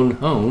phone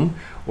home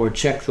or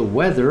check the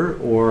weather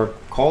or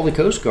call the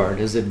Coast Guard,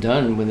 as they've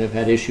done when they've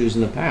had issues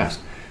in the past.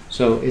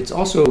 So it's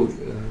also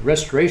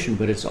restoration,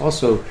 but it's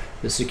also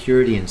the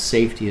security and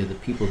safety of the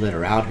people that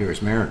are out here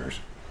as mariners.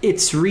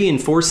 It's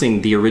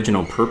reinforcing the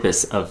original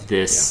purpose of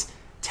this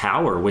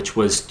tower, which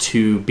was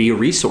to be a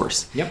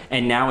resource. Yep.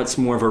 And now it's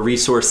more of a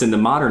resource in the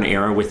modern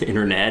era with the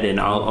internet and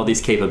all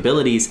these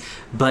capabilities,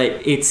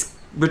 but it's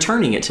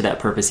returning it to that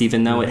purpose,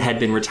 even though it had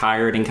been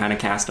retired and kind of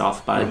cast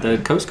off by the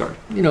Coast Guard.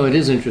 You know, it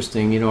is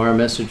interesting. You know, our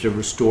message of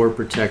restore,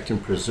 protect,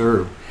 and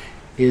preserve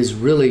is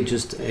really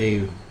just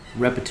a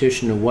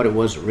repetition of what it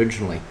was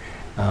originally.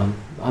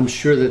 I'm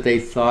sure that they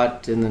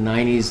thought in the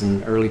 90s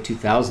and early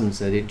 2000s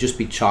that it'd just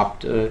be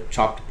chopped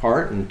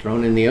apart and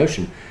thrown in the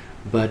ocean.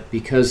 But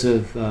because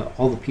of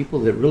all the people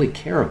that really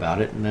care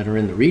about it and that are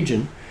in the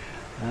region,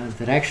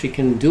 that actually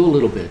can do a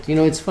little bit. You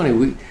know, it's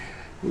funny,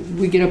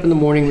 we get up in the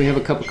morning, we have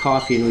a cup of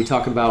coffee, and we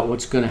talk about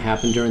what's going to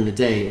happen during the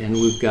day, and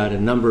we've got a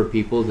number of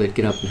people that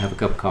get up and have a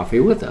cup of coffee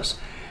with us.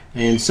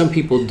 And some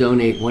people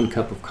donate 1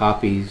 cup of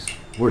coffee's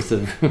worth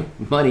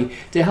of money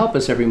to help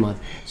us every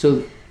month.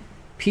 So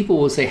people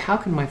will say, how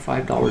can my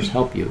 $5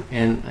 help you?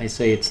 And I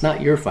say, it's not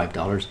your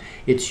 $5.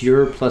 It's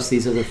your plus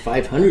these other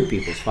 500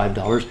 people's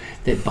 $5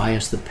 that buy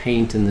us the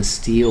paint and the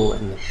steel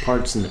and the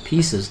parts and the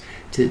pieces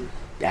to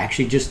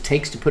actually just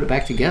takes to put it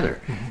back together.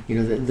 Mm-hmm. You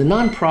know, the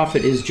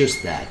nonprofit is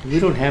just that. We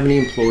don't have any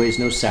employees,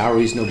 no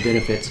salaries, no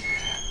benefits.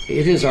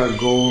 It is our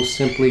goal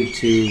simply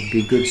to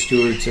be good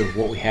stewards of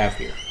what we have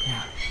here.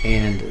 Yeah.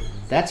 And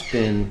it's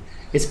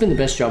been the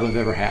best job I've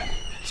ever had.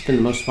 It's been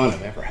the most fun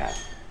I've ever had.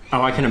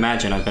 Oh, I can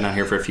imagine. I've been out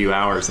here for a few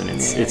hours, and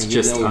it's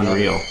just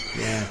unreal.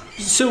 Yeah.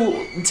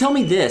 So tell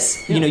me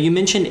this. You know, you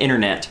mentioned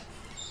internet,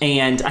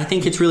 and I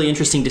think it's really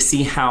interesting to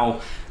see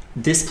how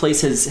this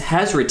place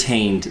has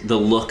retained the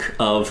look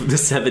of the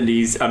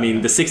 70s, I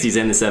mean, the 60s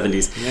and the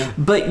 70s. Yeah.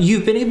 But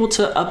you've been able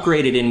to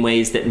upgrade it in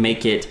ways that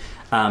make it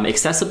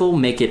accessible,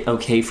 make it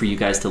okay for you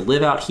guys to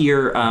live out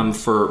here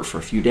for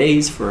a few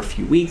days, for a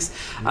few weeks.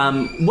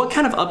 What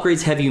kind of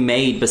upgrades have you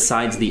made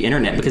besides the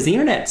internet? Because the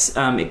internet's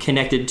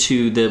connected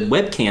to the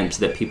webcams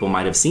that people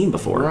might have seen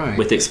before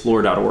with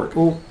explore.org.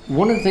 Well,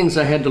 one of the things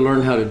I had to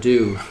learn how to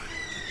do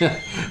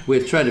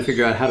with trying to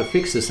figure out how to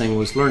fix this thing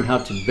was learn how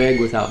to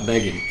beg without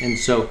begging. And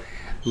so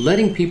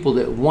letting people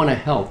that want to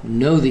help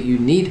know that you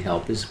need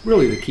help is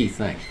really the key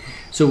thing.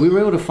 So we were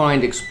able to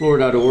find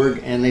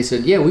explore.org, and they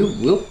said, yeah,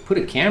 we'll put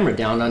a camera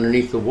down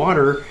underneath the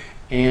water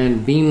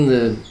and beam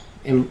the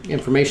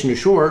information to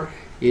shore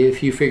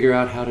if you figure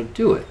out how to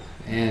do it.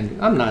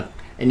 And I'm not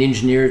an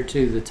engineer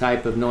to the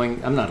type of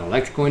knowing, I'm not an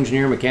electrical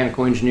engineer,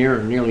 mechanical engineer,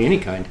 or nearly any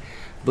kind.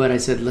 But I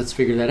said, let's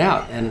figure that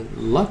out. And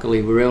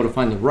luckily, we were able to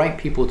find the right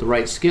people with the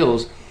right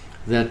skills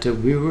that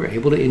we were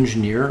able to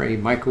engineer a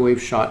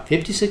microwave shot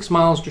 56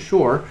 miles to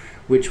shore,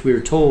 which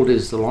we're told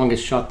is the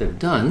longest shot they've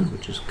done,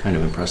 which is kind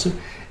of impressive,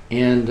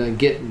 and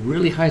get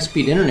really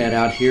high-speed internet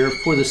out here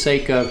for the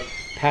sake of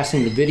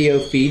passing the video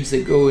feeds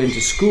that go into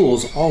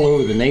schools all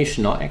over the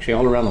nation, actually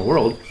all around the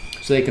world,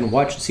 so they can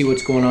watch and see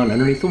what's going on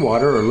underneath the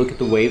water or look at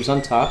the waves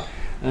on top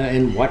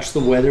and watch the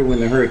weather when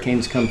the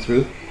hurricanes come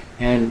through.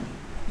 And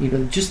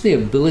just the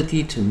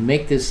ability to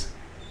make this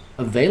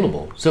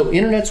available. So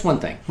internet's one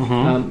thing.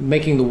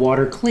 Making the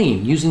water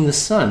clean, using the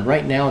sun.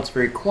 Right now it's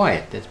very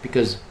quiet. That's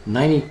because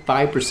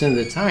 95% of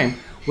the time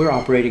we're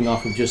operating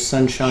off of just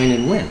sunshine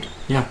and wind.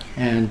 Yeah.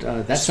 And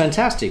that's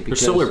fantastic. There's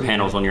solar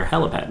panels on your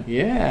helipad.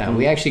 Yeah,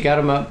 we actually got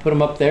them up, put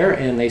them up there,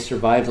 and they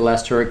survived the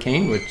last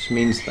hurricane, which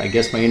means I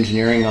guess my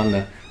engineering on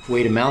the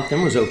way to mount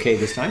them was okay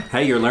this time.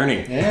 Hey, you're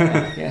learning.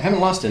 Yeah, I haven't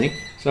lost any.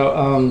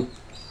 So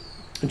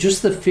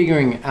just the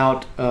figuring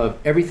out of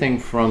everything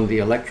from the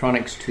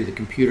electronics to the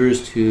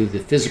computers to the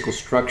physical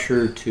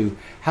structure to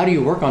how do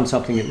you work on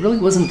something that really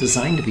wasn't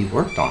designed to be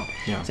worked on.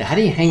 Yeah. So how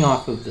do you hang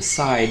off of the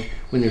side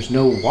when there's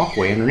no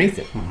walkway underneath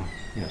it?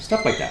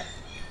 Stuff like that.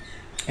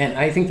 And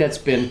I think that's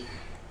been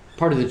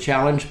part of the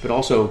challenge, but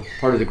also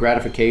part of the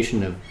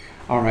gratification of,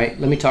 all right,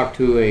 let me talk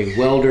to a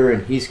welder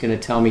and he's going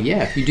to tell me,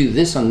 yeah, if you do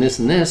this on this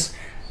and this,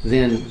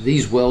 then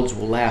these welds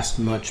will last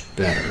much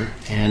better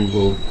and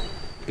will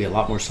be a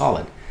lot more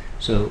solid.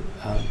 So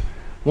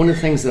one of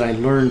the things that I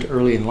learned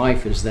early in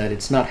life is that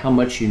it's not how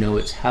much you know,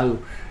 it's how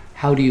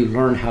do you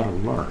learn how to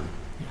learn.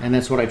 And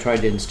that's what I tried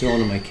to instill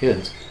into my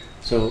kids.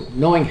 So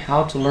knowing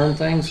how to learn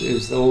things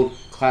is the old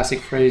classic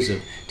phrase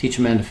of teach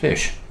a man to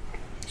fish.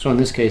 So in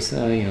this case,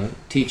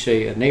 teach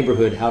a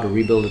neighborhood how to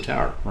rebuild a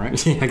tower,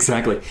 right? Yeah,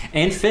 exactly.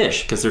 And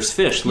fish, because there's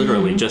fish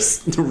literally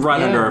just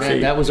right under our feet.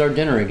 That was our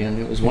dinner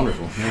again. It was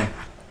wonderful. Yeah.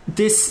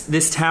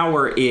 This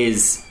tower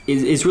is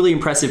really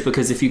impressive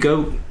because if you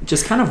go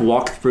just kind of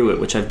walk through it,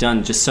 which I've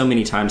done just so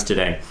many times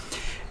today,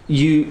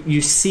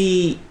 you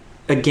see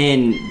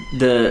again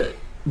the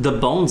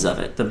bones of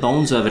it. The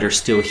bones of it are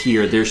still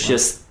here. There's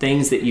just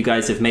things that you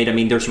guys have made. I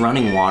mean, there's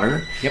running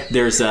water. Yep.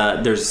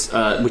 There's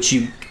which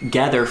you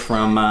gather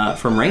from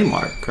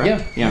rainwater,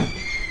 correct? Yeah.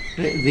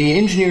 The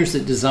engineers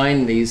that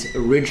designed these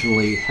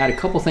originally had a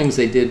couple things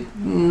they did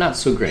not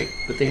so great,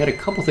 but they had a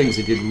couple things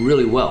they did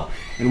really well.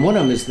 And one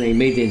of them is they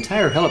made the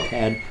entire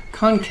helipad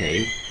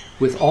concave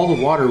with all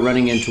the water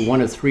running into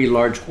one of 3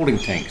 large holding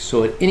tanks.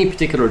 So at any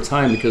particular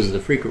time, because of the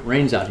frequent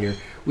rains out here,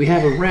 we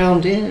have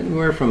around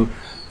anywhere from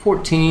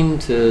 14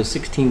 to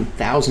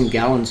 16,000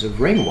 gallons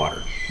of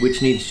rainwater,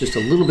 which needs just a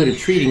little bit of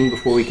treating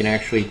before we can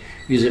actually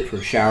use it for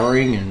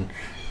showering and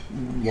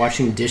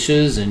washing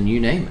dishes and you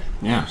name it.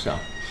 Yeah. So.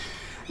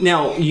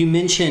 Now, you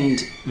mentioned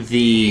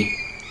the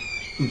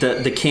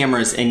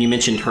cameras and you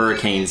mentioned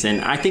hurricanes,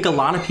 and I think a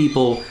lot of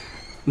people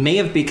may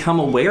have become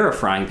aware of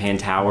Frying Pan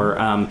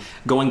Tower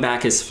going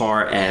back as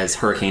far as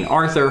Hurricane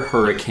Arthur,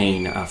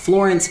 Hurricane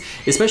Florence.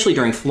 Especially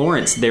during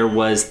Florence, there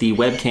was the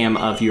webcam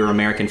of your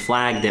American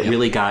flag that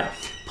really got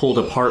pulled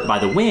apart by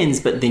the winds,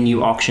 but then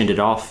you auctioned it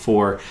off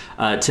for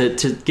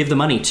to give the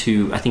money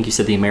to, I think you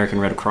said, the American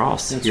Red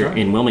Cross here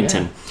in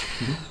Wilmington. Yeah.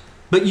 Mm-hmm.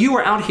 But you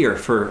were out here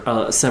for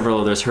several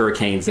of those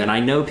hurricanes, and I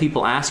know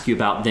people ask you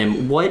about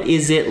them. What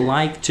is it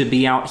like to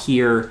be out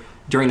here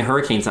during the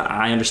hurricanes?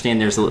 I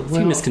understand there's a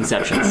few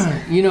misconceptions.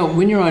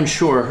 When you're on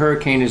shore, a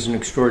hurricane is an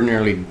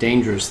extraordinarily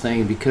dangerous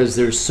thing because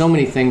there's so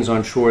many things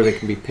on shore that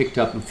can be picked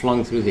up and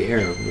flung through the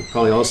air. We've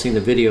probably all seen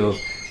the video of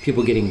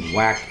people getting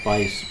whacked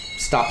by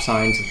stop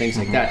signs and things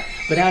like that.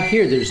 But out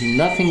here, there's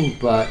nothing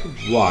but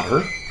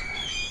water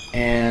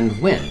and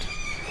wind.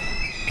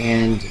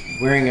 And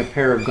wearing a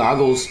pair of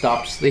goggles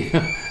stops the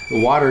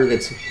water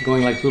that's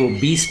going like little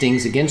bee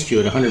stings against you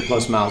at 100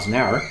 plus miles an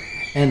hour.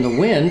 And the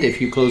wind,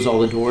 if you close all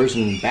the doors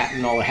and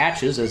batten all the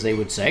hatches, as they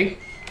would say,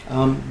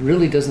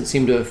 really doesn't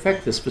seem to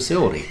affect this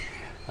facility.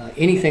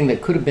 Anything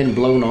that could have been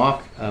blown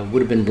off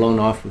would have been blown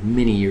off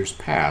many years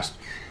past.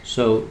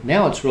 So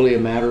now it's really a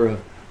matter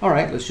of, all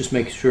right, let's just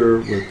make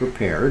sure we're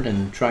prepared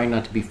and try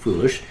not to be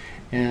foolish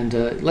and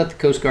let the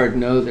Coast Guard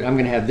know that I'm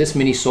going to have this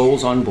many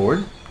souls on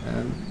board.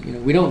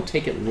 We don't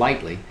take it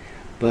lightly,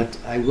 but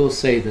I will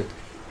say that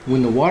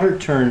when the water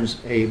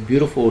turns a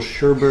beautiful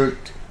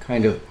sherbet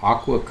kind of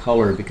aqua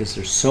color because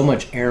there's so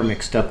much air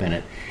mixed up in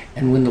it,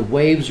 and when the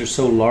waves are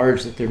so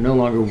large that they're no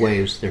longer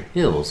waves, they're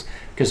hills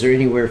because they're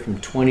anywhere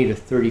from 20 to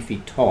 30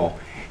 feet tall,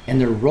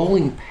 and they're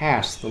rolling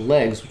past the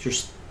legs, which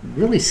are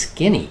really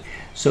skinny,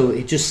 so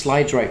it just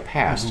slides right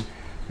past.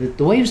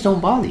 The waves don't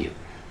bother you.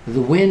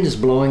 The wind is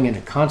blowing in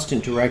a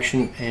constant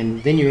direction,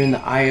 and then you're in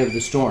the eye of the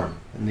storm,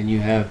 and then you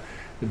have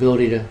the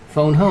ability to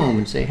phone home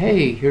and say,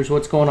 hey, here's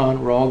what's going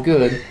on, we're all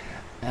good,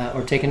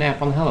 or take a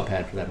nap on the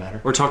helipad for that matter.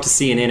 Or talk to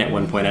CNN at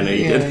one point, I know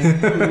you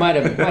did. It might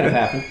have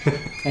happened.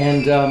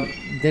 And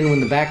then when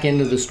the back end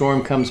of the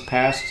storm comes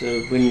past,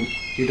 when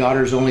your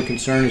daughter's only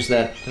concern is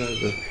that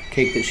the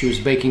cake that she was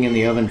baking in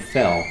the oven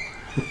fell,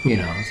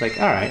 it's like,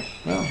 all right,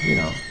 well,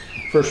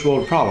 first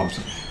world problems.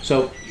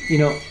 So,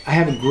 I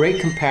have a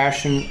great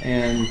compassion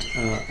and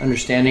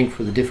understanding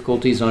for the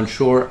difficulties on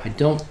shore. I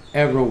don't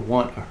ever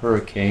want a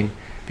hurricane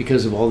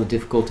because of all the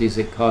difficulties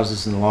it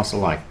causes and the loss of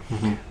life.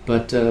 Mm-hmm.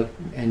 But,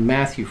 and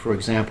Matthew, for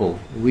example,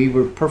 we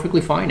were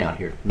perfectly fine out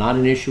here, not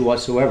an issue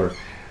whatsoever.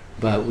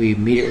 But we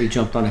immediately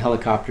jumped on a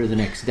helicopter the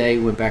next day,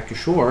 went back to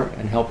shore,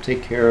 and helped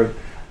take care of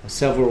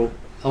several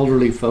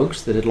elderly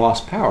folks that had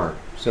lost power.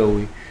 So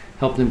we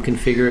helped them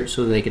configure it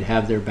so they could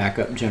have their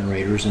backup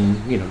generators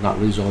and not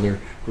lose all their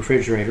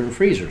refrigerator and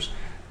freezers.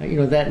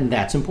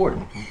 That's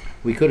important.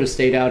 We could have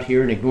stayed out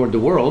here and ignored the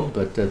world,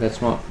 but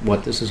that's not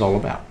what this is all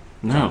about.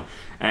 No,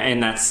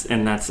 and that's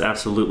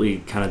absolutely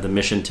kind of the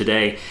mission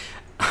today.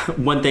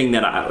 One thing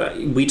that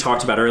we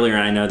talked about earlier,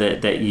 and I know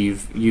that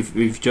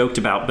you've joked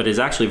about, but is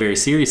actually very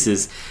serious,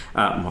 is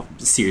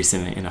serious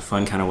in a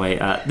fun kind of way.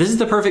 This is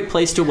the perfect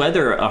place to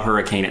weather a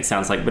hurricane, it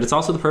sounds like, but it's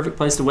also the perfect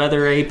place to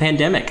weather a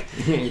pandemic.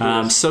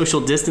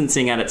 Social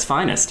distancing at its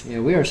finest.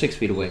 Yeah, we are 6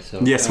 feet away. So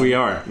yes, we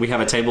are. We have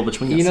a table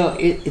between us.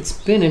 It's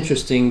been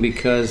interesting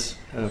because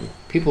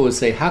people would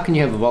say, how can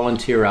you have a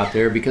volunteer out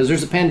there? Because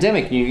there's a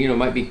pandemic, and you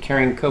might be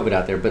carrying COVID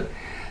out there, but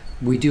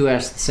we do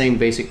ask the same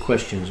basic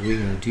questions.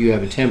 Do you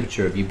have a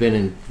temperature? Have you been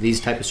in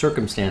these type of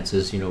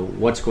circumstances?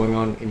 What's going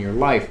on in your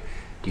life?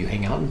 Do you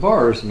hang out in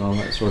bars and all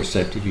that sort of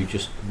stuff? Did you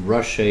just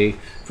rush a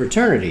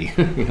fraternity?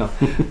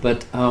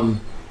 But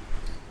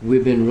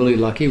we've been really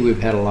lucky.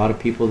 We've had a lot of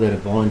people that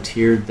have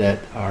volunteered that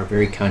are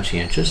very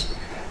conscientious,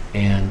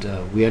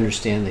 and we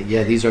understand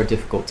that, these are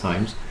difficult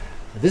times.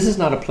 This is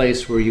not a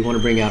place where you want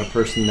to bring out a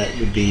person that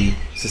would be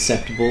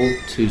susceptible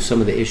to some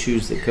of the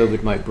issues that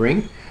COVID might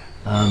bring.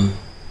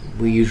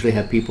 We usually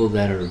have people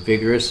that are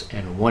vigorous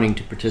and wanting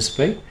to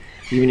participate,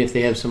 even if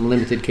they have some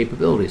limited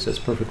capabilities. That's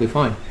perfectly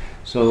fine.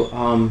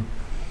 So,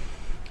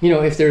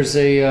 if there's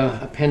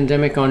a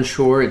pandemic on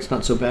shore, it's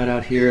not so bad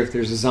out here. If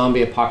there's a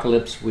zombie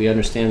apocalypse, we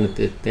understand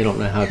that they don't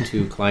know how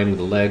to climb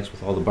the legs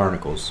with all the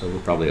barnacles, so we're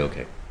probably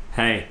okay.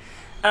 Hey,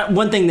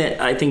 one thing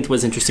that I think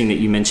was interesting that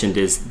you mentioned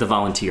is the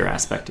volunteer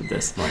aspect of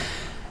this. Right.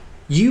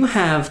 You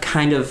have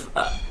kind of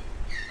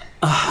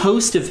a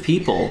host of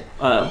people,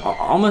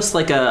 almost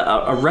like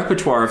a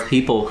repertoire of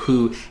people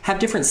who have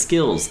different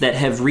skills that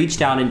have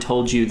reached out and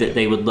told you that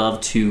they would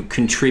love to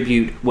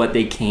contribute what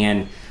they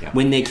can,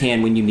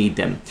 when you need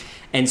them.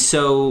 And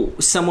so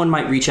someone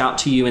might reach out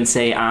to you and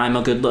say, I'm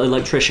a good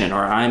electrician,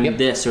 or I'm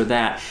this or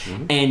that.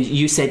 Mm-hmm. And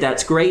you say,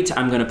 that's great,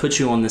 I'm going to put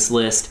you on this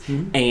list.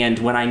 Mm-hmm. And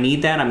when I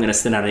need that, I'm going to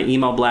send out an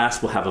email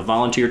blast. We'll have a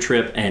volunteer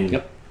trip.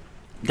 And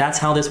that's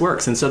how this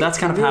works. And so that's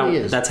kind of how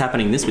that's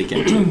happening this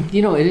weekend.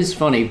 It is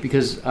funny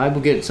because I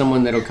will get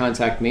someone that will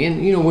contact me.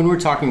 And, when we're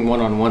talking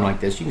one-on-one like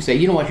this, you can say,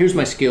 here's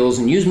my skills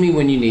and use me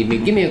when you need me.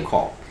 Give me a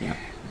call. Yeah.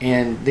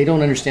 And they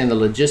don't understand the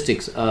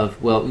logistics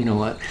of,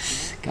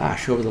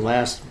 gosh, over the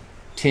last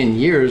 10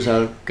 years,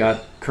 I've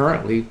got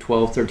currently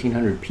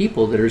 1,300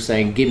 people that are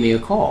saying, give me a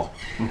call.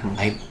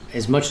 Mm-hmm.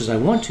 As much as I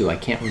want to, I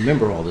can't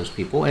remember all those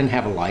people and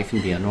have a life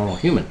and be a normal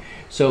human.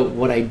 So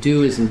what I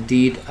do is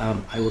indeed,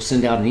 I will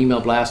send out an email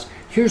blast.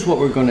 Here's what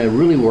we're going to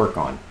really work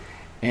on.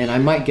 And I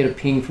might get a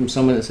ping from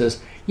someone that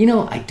says,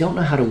 I don't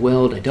know how to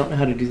weld, I don't know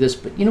how to do this,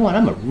 but you know what,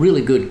 I'm a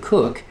really good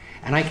cook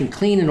and I can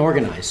clean and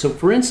organize. So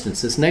for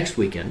instance, this next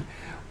weekend,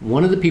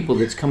 one of the people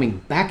that's coming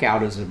back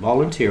out as a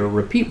volunteer, a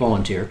repeat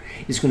volunteer,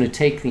 is going to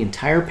take the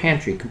entire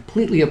pantry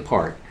completely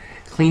apart,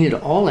 clean it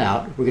all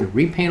out. We're going to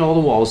repaint all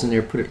the walls in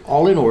there, put it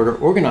all in order,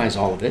 organize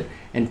all of it,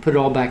 and put it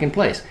all back in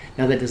place.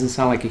 Now that doesn't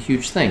sound like a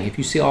huge thing. If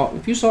you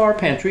saw our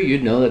pantry,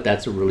 you'd know that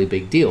that's a really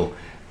big deal.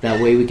 That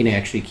way we can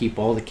actually keep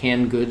all the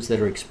canned goods that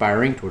are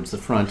expiring towards the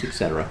front,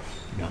 etc.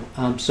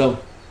 So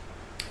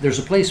there's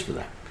a place for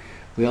that.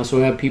 We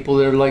also have people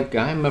that are like,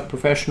 I'm a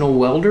professional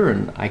welder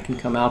and I can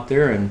come out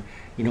there and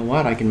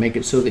I can make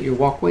it so that your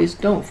walkways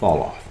don't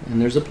fall off.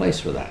 And there's a place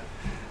for that.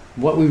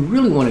 What we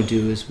really want to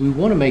do is we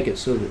want to make it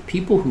so that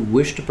people who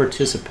wish to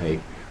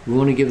participate, we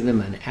want to give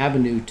them an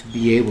avenue to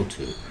be able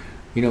to.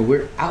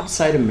 We're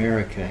outside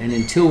America, and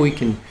until we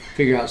can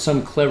figure out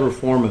some clever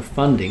form of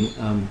funding,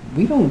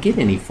 we don't get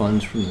any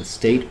funds from the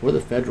state or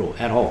the federal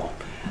at all.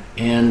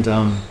 And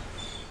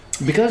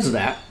because of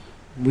that,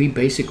 we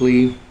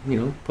basically,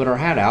 put our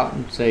hat out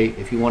and say,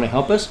 if you want to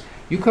help us,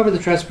 you cover the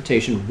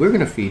transportation, we're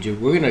going to feed you,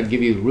 we're going to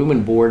give you room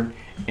and board,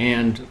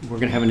 and we're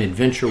going to have an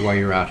adventure while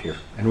you're out here.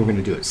 And we're going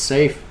to do it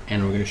safe,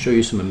 and we're going to show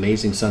you some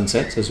amazing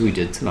sunsets, as we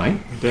did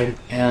tonight. Okay.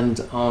 And,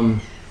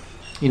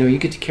 you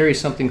get to carry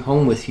something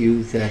home with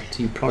you that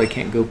you probably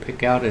can't go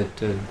pick out at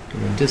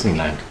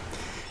Disneyland.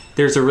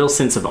 There's a real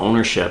sense of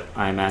ownership,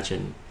 I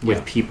imagine,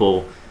 with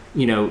people.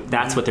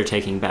 That's what they're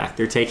taking back.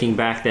 They're taking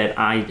back that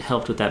I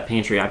helped with that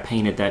pantry, I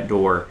painted that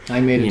door.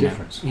 I made a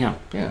difference. Yeah.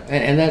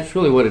 And that's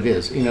really what it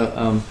is.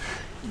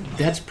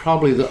 That's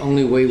probably the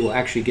only way we'll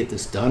actually get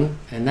this done.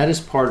 And that is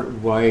part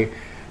of why,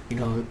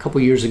 a couple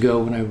years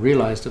ago when I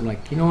realized, I'm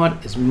like,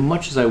 as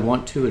much as I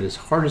want to and as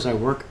hard as I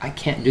work, I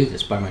can't do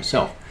this by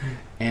myself.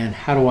 And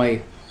how do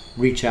I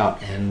reach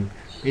out and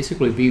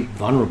basically be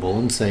vulnerable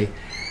and say,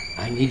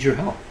 I need your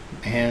help?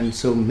 And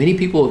so many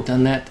people have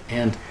done that.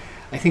 And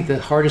I think the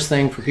hardest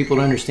thing for people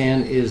to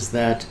understand is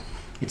that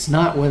It's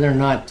not whether or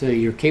not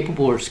you're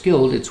capable or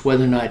skilled, it's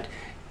whether or not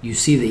you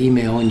see the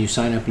email and you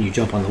sign up and you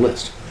jump on the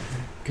list.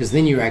 Because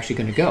then you're actually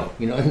going to go.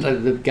 You know,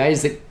 the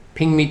guys that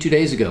pinged me 2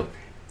 days ago,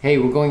 hey,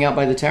 we're going out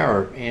by the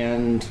tower,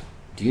 and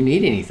do you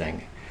need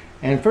anything?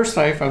 And at first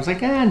I was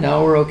like,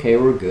 no, we're okay,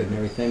 we're good and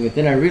everything. But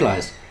then I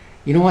realized,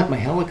 you know what, my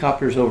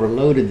helicopter's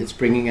overloaded that's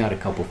bringing out a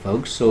couple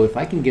folks, so if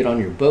I can get on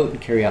your boat and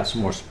carry out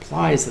some more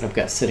supplies that I've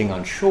got sitting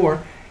on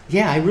shore,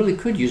 yeah, I really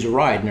could use a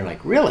ride. And they're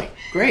like, really?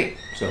 Great.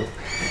 So,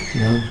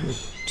 you know,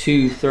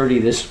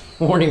 2:30 this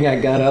morning I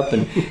got up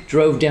and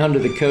drove down to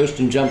the coast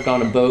and jumped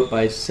on a boat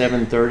by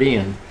 7:30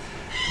 and,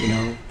 you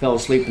know, fell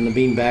asleep in the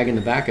beanbag in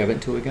the back of it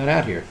until we got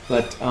out here.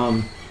 But,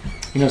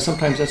 you know,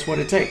 sometimes that's what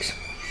it takes.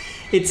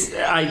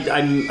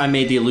 I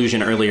made the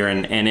allusion earlier,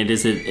 and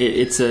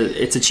it's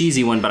a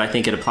cheesy one, but I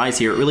think it applies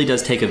here. It really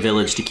does take a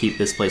village to keep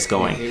this place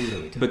going. Yeah, it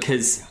really does.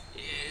 Because,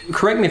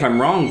 correct me if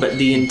I'm wrong, but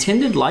the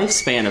intended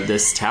lifespan of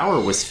this tower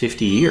was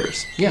 50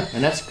 years. Yeah,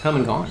 and that's come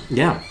and gone.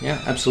 Yeah. Yeah,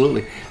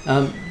 absolutely.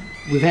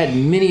 We've had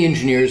many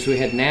engineers. We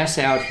had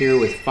NASA out here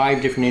with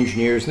 5 different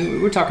engineers.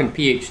 We're talking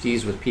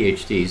PhDs with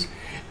PhDs.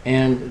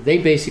 And they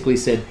basically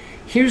said,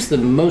 here's the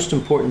most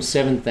important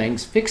 7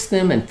 things. Fix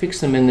them and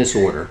fix them in this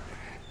order.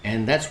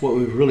 And that's what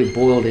we've really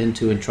boiled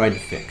into and tried to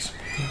fix.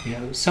 You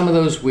know, some of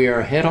those we are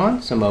ahead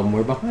on, some of them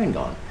we're behind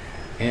on.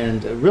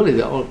 And really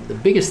the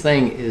biggest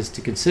thing is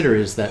to consider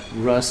is that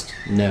rust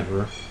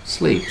never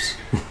sleeps.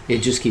 It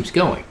just keeps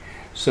going.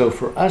 So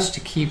for us to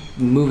keep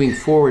moving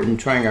forward and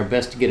trying our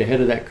best to get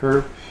ahead of that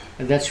curve,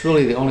 that's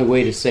really the only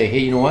way to say, hey,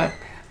 you know what?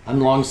 I'm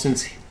long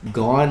since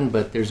gone,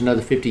 but there's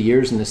another 50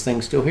 years and this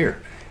thing's still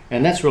here.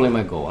 And that's really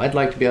my goal. I'd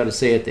like to be able to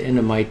say at the end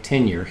of my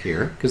tenure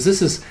here, because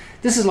this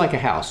is like a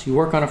house. You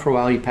work on it for a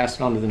while, you pass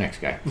it on to the next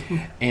guy.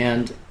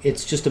 And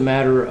it's just a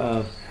matter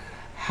of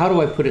how do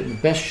I put it in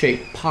the best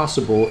shape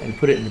possible and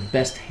put it in the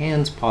best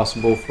hands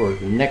possible for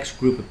the next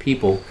group of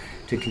people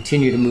to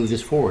continue to move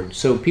this forward.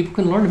 So people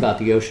can learn about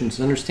the oceans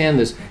and understand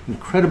this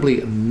incredibly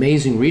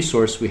amazing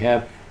resource we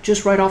have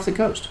just right off the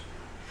coast.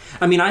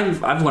 I mean,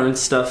 I've learned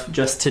stuff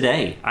just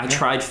today. I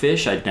tried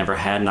fish I'd never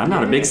had, and I'm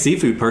not a big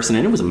seafood person,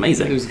 and it was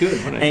amazing. It was good.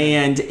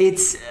 And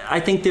I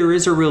think there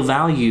is a real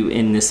value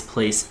in this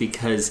place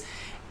because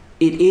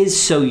it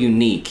is so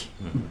unique,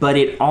 but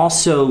it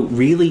also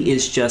really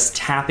is just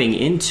tapping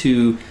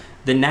into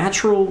the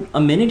natural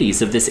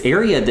amenities of this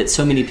area that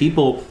so many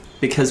people,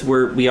 because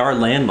we are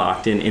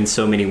landlocked in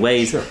so many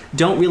ways,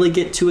 don't really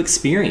get to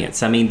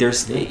experience. I mean,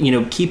 there's, you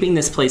know, keeping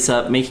this place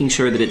up, making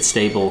sure that it's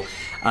stable,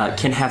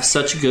 can have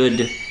such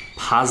good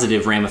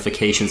positive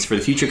ramifications for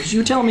the future. Because you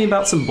were telling me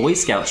about some Boy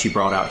Scouts you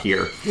brought out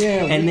here,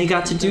 and they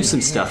got to do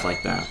some stuff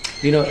like that.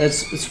 You know,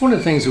 it's one of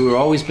the things that we've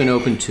always been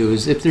open to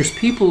is if there's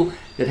people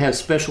that have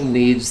special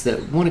needs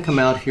that want to come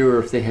out here, or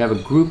if they have a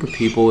group of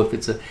people, if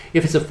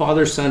it's a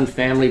father, son,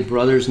 family,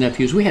 brothers,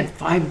 nephews. We had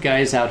 5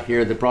 guys out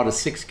here that brought a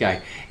 6th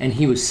guy, and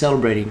he was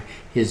celebrating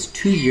his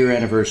 2-year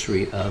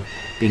anniversary of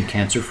being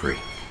cancer-free.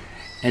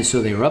 And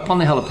so they were up on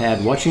the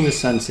helipad watching the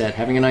sunset,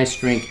 having a nice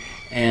drink,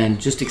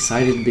 and just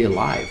excited to be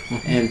alive.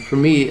 And for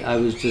me, I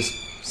was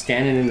just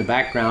standing in the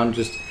background,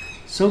 just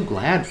so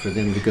glad for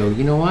them to go,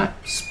 you know what,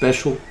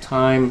 special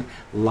time,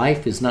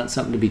 life is not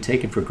something to be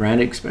taken for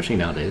granted, especially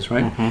nowadays,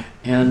 right?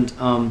 And,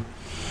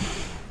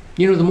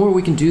 you know, the more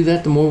we can do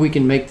that, the more we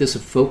can make this a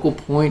focal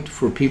point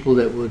for people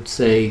that would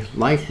say,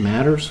 life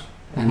matters,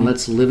 and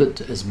let's live it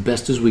as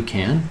best as we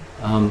can.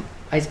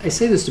 I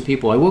say this to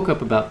people. I woke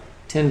up about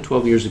 10,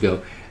 12 years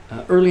ago.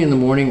 Early in the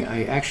morning,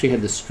 I actually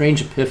had this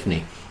strange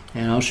epiphany.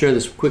 And I'll share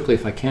this quickly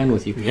if I can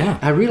with you. Yeah.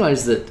 I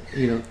realized that,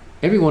 you know,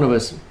 every one of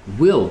us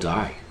will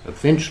die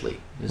eventually.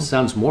 This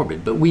sounds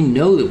morbid, but we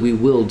know that we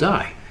will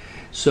die.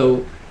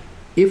 So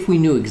if we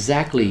knew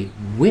exactly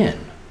when,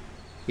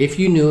 if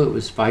you knew it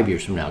was 5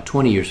 years from now,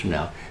 20 years from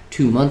now,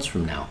 2 months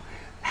from now,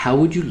 how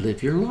would you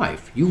live your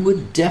life? You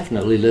would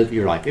definitely live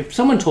your life. If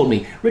someone told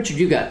me, Richard,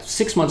 you got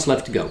 6 months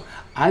left to go,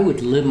 I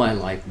would live my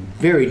life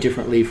very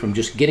differently from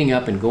just getting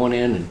up and going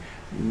in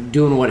and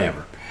doing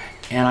whatever.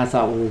 And I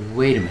thought, well,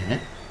 wait a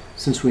minute.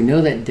 Since we know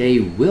that day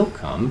will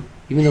come,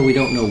 even though we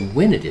don't know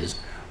when it is,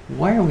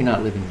 why are we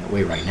not living that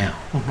way right now?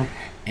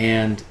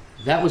 And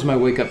that was my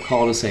wake-up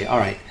call to say, all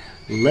right,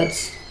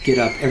 let's get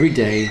up every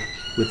day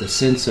with a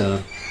sense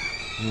of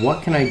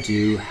what can I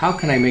do? How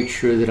can I make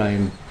sure that I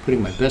am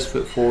putting my best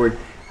foot forward?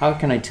 How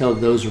can I tell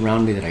those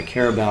around me that I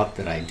care about,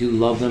 that I do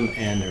love them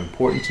and they're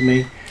important to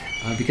me?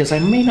 Because I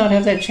may not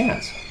have that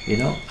chance, you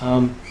know?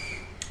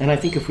 And I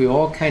think if we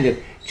all kind of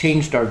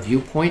changed our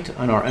viewpoint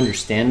on our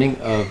understanding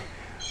of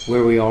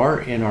where we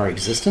are in our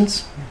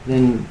existence,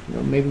 then, you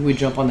know, maybe we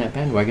jump on that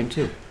bandwagon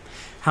too.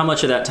 How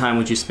much of that time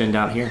would you spend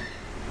out here?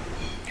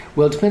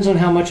 Well, it depends on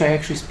how much I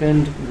actually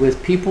spend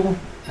with people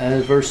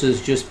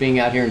versus just being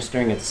out here and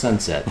staring at the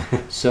sunset.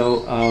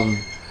 So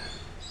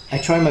I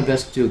try my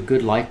best to do a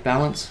good life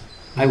balance.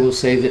 I will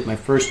say that my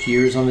first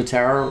years on the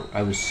tower,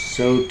 I was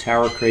so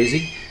tower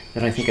crazy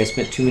that I think I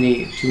spent too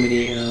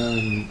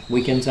many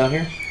weekends out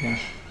here. Yeah.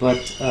 But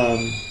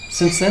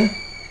since then,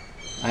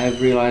 I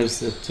have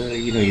realized that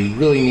you know, you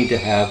really need to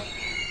have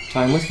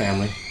time with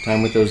family,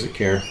 time with those that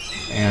care,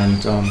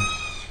 and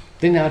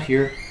then out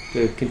here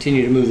to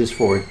continue to move this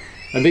forward.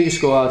 My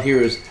biggest goal out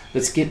here is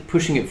let's get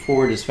pushing it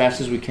forward as fast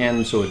as we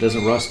can so it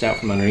doesn't rust out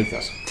from underneath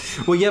us.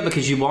 Well, yeah,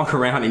 because you walk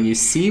around and you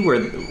see where,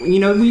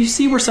 you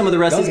see where some of the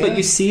rust is, but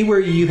you see where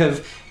you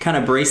have kind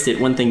of braced it.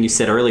 One thing you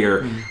said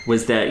earlier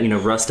was that,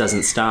 rust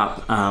doesn't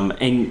stop.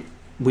 And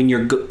when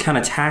you're kind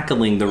of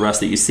tackling the rust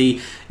that you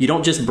see, you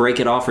don't just break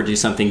it off or do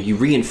something, you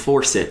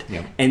reinforce it.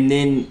 Yep. And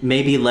then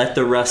maybe let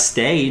the rust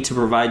stay to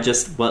provide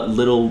just what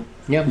little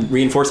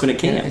reinforcement it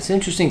can. Yeah, it's an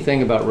interesting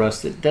thing about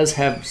rust. It does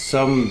have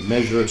some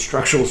measure of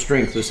structural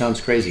strength. It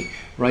sounds crazy,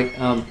 right?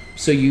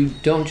 So you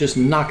don't just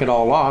knock it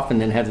all off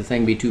and then have the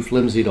thing be too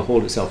flimsy to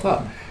hold itself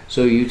up.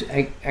 So you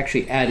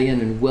actually add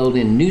in and weld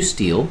in new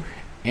steel,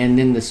 and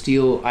then the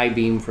steel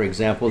I-beam, for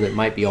example, that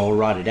might be all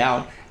rotted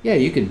out,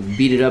 you could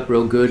beat it up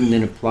real good and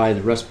then apply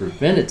the rust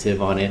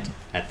preventative on it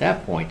at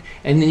that point.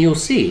 And then you'll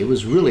see it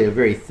was really a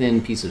very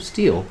thin piece of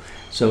steel.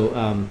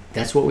 So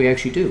that's what we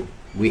actually do.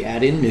 We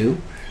add in new.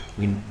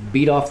 We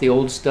beat off the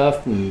old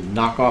stuff and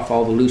knock off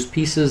all the loose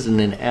pieces and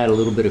then add a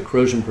little bit of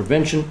corrosion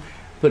prevention,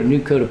 put a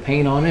new coat of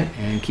paint on it,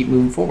 and keep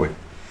moving forward.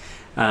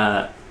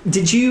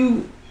 Did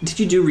you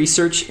do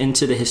research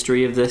into the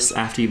history of this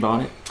after you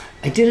bought it?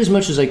 I did as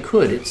much as I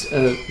could.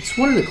 It's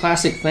one of the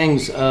classic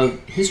things of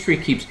history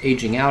keeps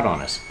aging out on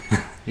us.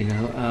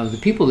 The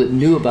people that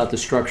knew about the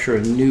structure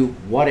and knew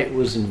what it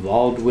was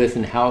involved with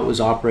and how it was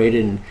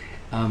operated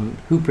and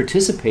who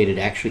participated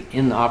actually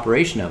in the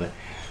operation of it,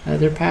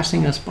 they're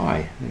passing us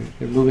by.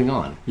 They're moving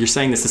on. You're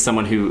saying this as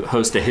someone who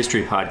hosts a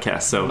history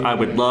podcast, so I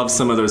would love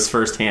some of those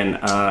firsthand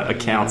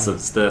accounts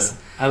of this.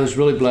 I was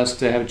really blessed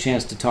to have a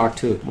chance to talk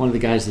to one of the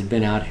guys that had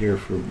been out here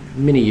for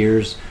many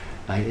years.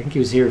 I think he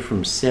was here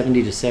from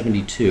 70 to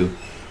 72,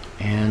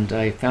 and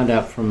I found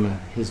out from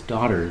his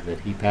daughter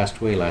that he passed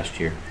away last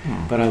year.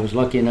 But I was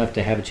lucky enough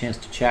to have a chance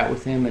to chat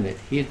with him, and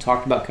he had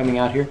talked about coming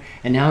out here,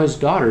 and now his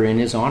daughter, in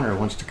his honor,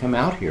 wants to come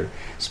out here,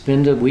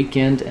 spend a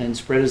weekend, and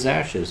spread his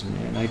ashes.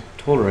 And I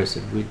told her, I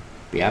said, we'd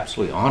be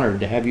absolutely honored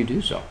to have you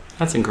do so.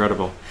 That's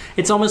incredible.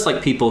 It's almost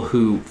like people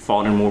who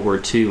fought in World War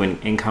II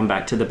and come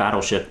back to the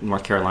battleship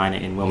North Carolina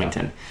in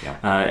Wilmington. Yeah.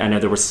 I know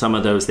there were some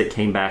of those that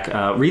came back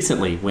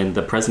recently when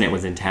the president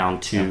was in town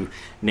to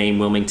name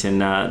Wilmington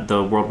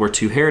the World War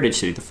II Heritage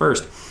City, the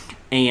first.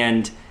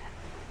 And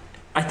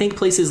I think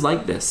places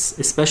like this,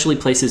 especially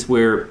places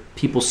where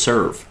people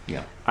serve,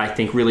 I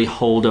think really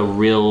hold a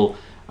real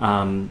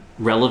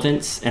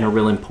relevance and a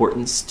real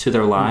importance to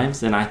their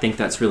lives. And I think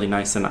that's really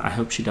nice, and I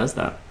hope she does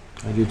that.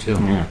 I do too.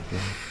 Yeah.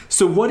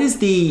 So what is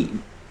the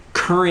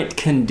current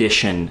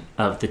condition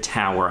of the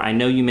tower? I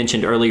know you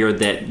mentioned earlier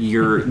that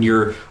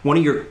your one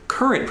of your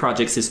current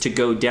projects is to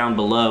go down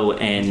below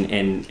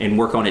and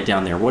work on it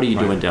down there. What are you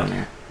doing down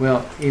there?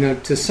 Well,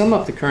 to sum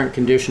up the current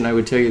condition, I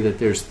would tell you that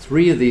there's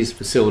 3 of these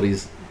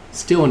facilities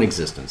still in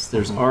existence.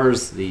 There's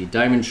ours, the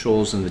Diamond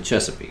Shoals, and the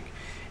Chesapeake.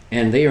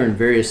 And they are in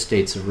various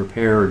states of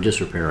repair or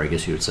disrepair, I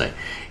guess you would say.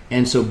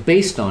 And so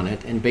based on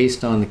it, and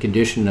based on the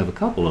condition of a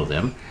couple of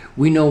them,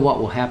 we know what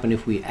will happen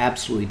if we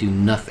absolutely do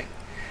nothing.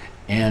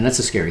 And that's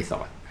a scary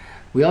thought.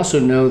 We also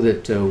know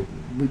that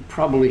we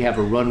probably have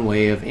a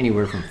runway of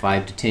anywhere from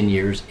 5 to 10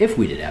 years if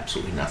we did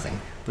absolutely nothing.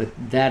 But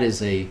that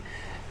is a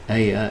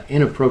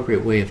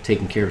inappropriate way of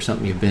taking care of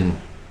something you've been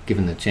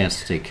given the chance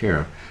to take care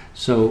of.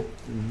 So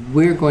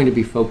we're going to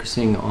be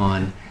focusing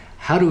on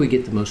how do we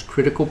get the most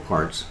critical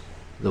parts,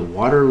 the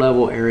water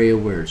level area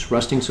where it's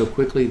rusting so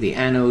quickly, the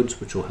anodes,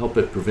 which will help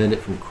it prevent it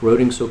from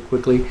corroding so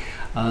quickly,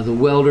 the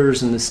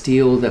welders and the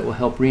steel that will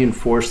help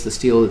reinforce the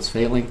steel that's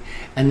failing.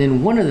 And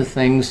then one of the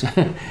things,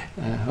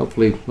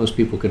 hopefully most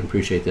people can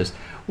appreciate this,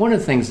 one of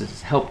the things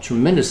that's helped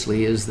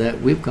tremendously is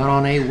that we've gone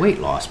on a weight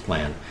loss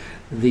plan.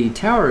 The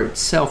tower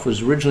itself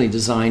was originally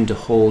designed to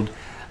hold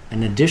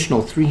an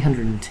additional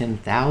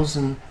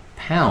 310,000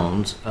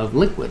 pounds of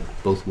liquid,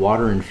 both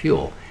water and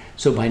fuel.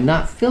 So by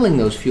not filling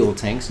those fuel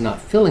tanks,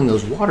 not filling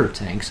those water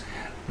tanks,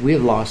 we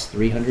have lost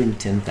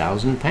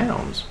 310,000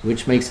 pounds,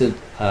 which makes it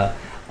a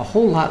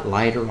whole lot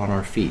lighter on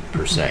our feet,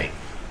 per se,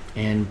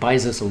 and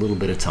buys us a little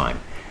bit of time.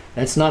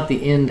 That's not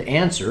the end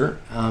answer,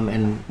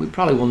 and we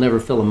probably will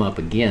never fill them up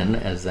again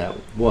as that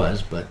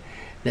was, but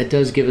that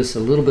does give us a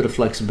little bit of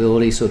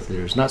flexibility so that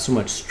there's not so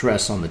much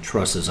stress on the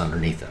trusses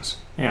underneath us.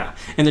 Yeah,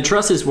 and the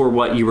trusses were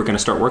what you were going to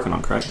start working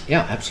on, correct?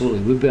 Yeah,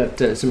 absolutely. We've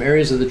got some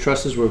areas of the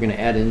trusses we're going to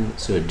add in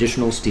some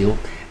additional steel,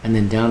 and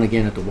then down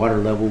again at the water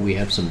level we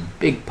have some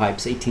big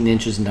pipes, 18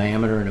 inches in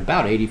diameter and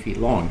about 80 feet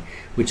long,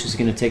 which is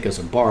going to take us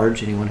a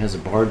barge. Anyone has a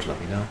barge, let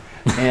me know.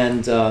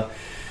 And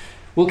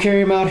we'll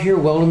carry them out here,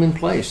 weld them in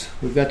place.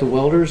 We've got the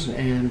welders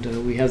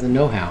and we have the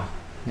know-how.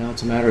 Now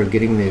it's a matter of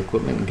getting the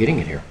equipment and getting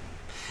it here.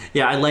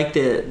 Yeah, I like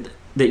that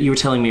you were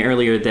telling me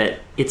earlier that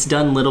it's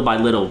done little by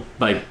little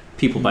by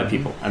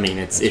people. I mean,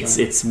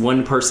 it's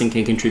one person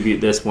can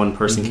contribute this, one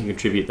person can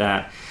contribute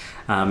that.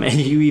 And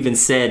you even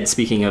said,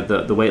 speaking of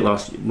the weight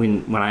loss,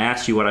 when I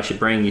asked you what I should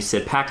bring, you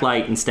said pack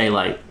light and stay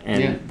light.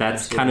 And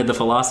that's absolutely kind of the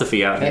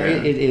philosophy out here.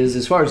 It is,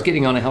 as far as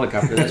getting on a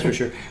helicopter, that's for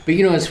sure. But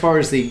as far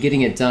as the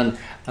getting it done,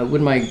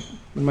 when my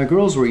when my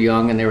girls were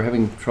young and they were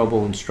having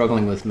trouble and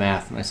struggling with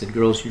math, and I said,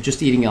 girls, you're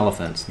just eating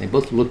elephants. And they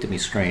both looked at me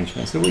strange.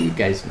 And I said, well, you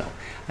guys know.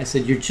 I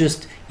said, you're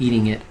just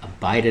eating it a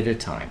bite at a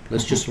time.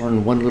 Let's just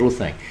learn one little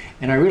thing.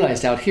 And I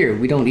realized out here,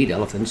 we don't eat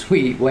elephants,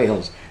 we eat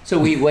whales. So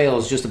we eat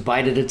whales just a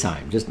bite at a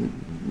time, just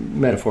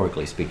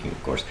metaphorically speaking,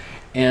 of course.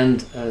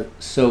 And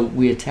so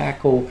we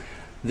tackle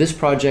this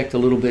project a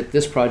little bit,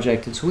 this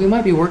project, and so we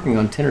might be working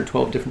on 10 or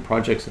 12 different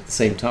projects at the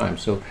same time.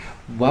 So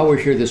while we're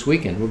here this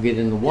weekend, we'll get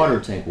in the water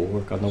tank, we'll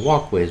work on the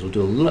walkways, we'll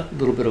do a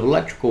little bit of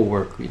electrical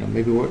work,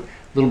 maybe work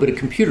a little bit of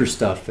computer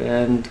stuff,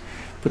 and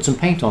put some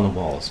paint on the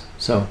walls.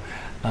 So,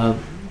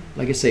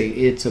 like I say,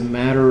 it's a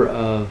matter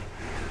of,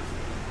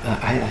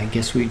 I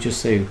guess we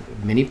just say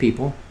many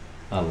people,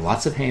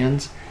 lots of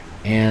hands,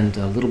 and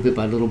little bit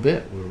by little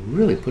bit, we're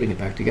really putting it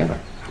back together.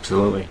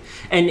 Absolutely.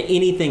 And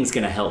anything's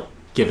going to help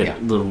give it a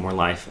little more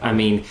life. I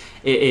mean,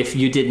 if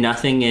you did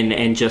nothing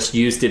and just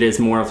used it as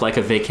more of like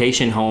a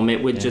vacation home,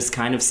 it would just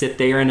kind of sit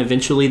there and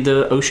eventually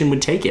the ocean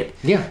would take it.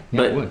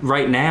 But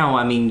right now,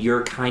 I mean,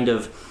 you're kind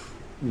of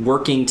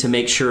working to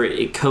make sure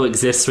it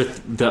coexists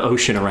with the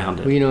ocean around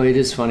it. Well, it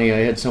is funny. I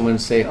had someone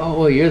say, oh,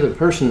 well, you're the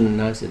person.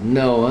 And I said,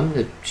 no, I'm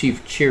the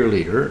chief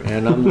cheerleader,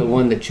 and I'm the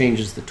one that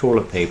changes the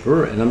toilet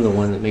paper, and I'm the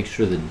one that makes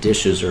sure the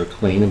dishes are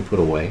clean and put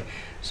away.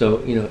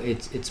 So,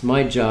 it's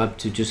my job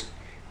to just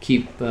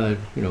keep,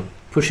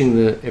 pushing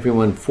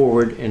everyone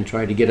forward and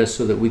try to get us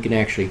so that we can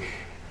actually,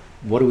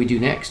 what do we do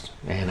next?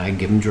 And I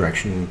give them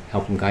direction and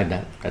help them guide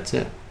that. That's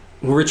it.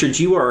 Well, Richard,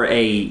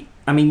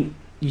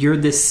 you're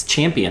this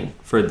champion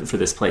for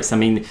this place. I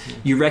mean,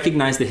 you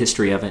recognize the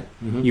history of it.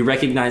 Mm-hmm. You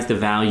recognize the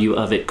value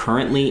of it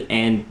currently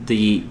and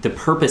the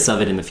purpose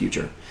of it in the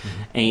future.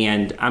 Mm-hmm.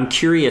 And I'm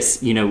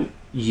curious,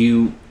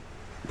 you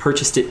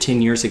purchased it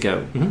 10 years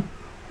ago.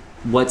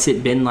 Mm-hmm. What's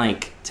it been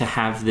like to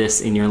have this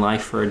in your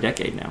life for a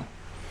decade now?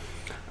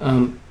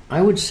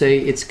 I would say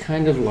it's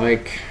kind of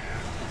like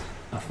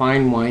a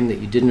fine wine that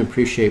you didn't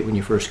appreciate when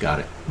you first got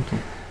it. Okay.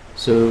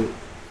 So,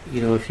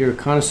 if you're a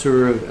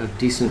connoisseur of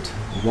decent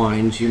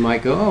wines, you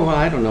might go, oh, well,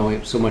 I don't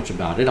know so much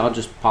about it. I'll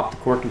just pop the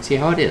cork and see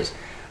how it is.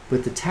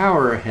 But the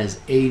Tower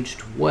has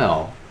aged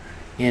well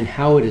in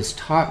how it has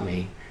taught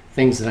me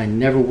things that I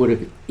never would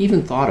have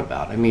even thought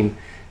about. I mean,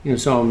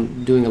 so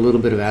I'm doing a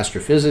little bit of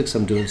astrophysics,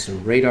 I'm doing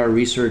some radar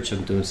research,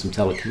 I'm doing some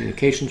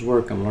telecommunications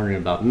work, I'm learning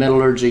about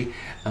metallurgy,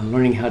 I'm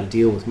learning how to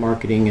deal with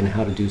marketing and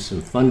how to do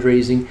some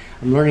fundraising,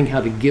 I'm learning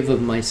how to give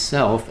of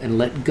myself and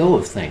let go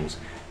of things.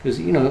 Because,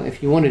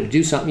 if you wanted to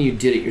do something, you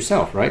did it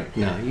yourself, right?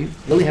 Now, you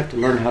really have to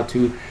learn how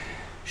to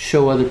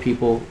show other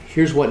people,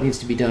 here's what needs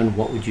to be done,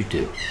 what would you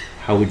do?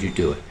 How would you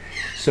do it?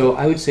 So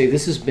I would say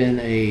this has been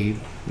a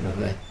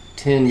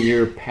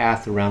 10-year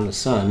path around the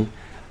sun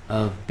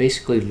of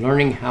basically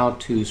learning how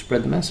to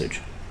spread the message.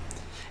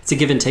 It's a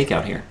give and take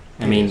out here.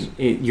 I mean,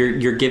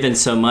 you're given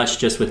so much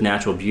just with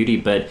natural beauty,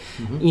 but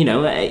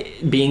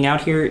being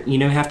out here, you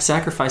have to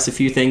sacrifice a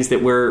few things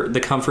that were the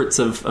comforts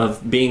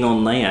of being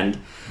on land.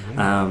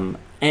 Mm-hmm.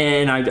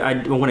 And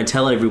I want to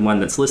tell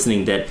everyone that's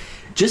listening that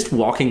just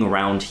walking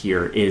around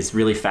here is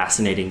really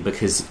fascinating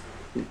because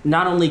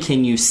not only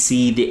can you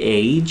see the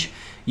age,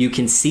 you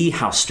can see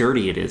how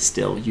sturdy it is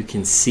still. You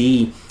can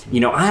see,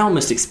 I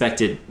almost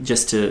expected,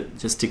 just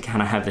to kind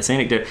of have this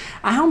anecdote,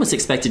 I almost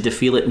expected to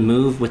feel it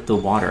move with the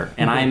water.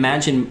 And I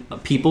imagine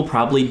people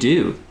probably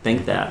do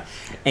think that.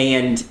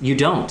 And you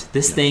don't.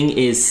 This thing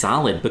is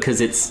solid because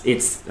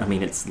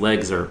its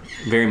legs are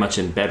very much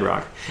in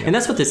bedrock. Yeah. And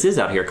that's what this is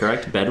out here,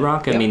 correct?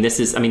 Bedrock? I mean,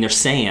 there's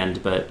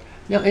sand, but...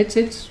 Yeah,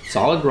 it's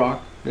solid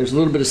rock. There's a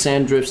little bit of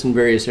sand drifts in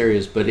various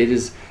areas, but it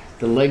is...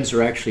 The legs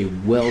are actually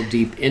well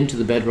deep into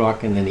the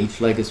bedrock, and then each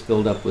leg is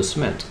filled up with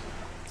cement.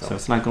 So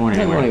it's not going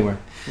anywhere.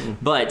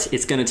 But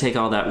it's going to take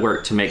all that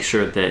work to make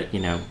sure that,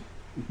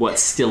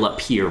 what's still up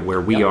here where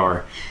we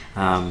are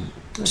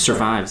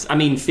survives. Right. I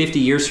mean, 50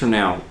 years from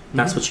now,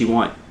 that's what you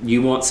want.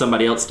 You want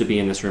somebody else to be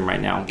in this room right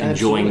now,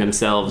 enjoying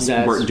themselves,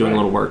 doing a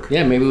little work.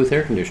 Yeah, maybe with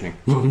air conditioning.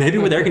 Maybe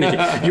with air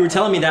conditioning. You were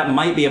telling me that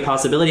might be a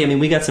possibility. I mean,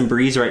 we got some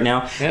breeze right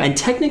now, and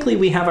technically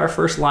we have our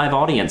first live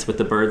audience with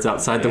the birds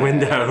outside the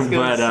window.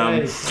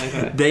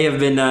 But they have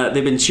been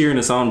they've been cheering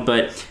us on.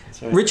 But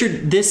right.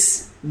 Richard,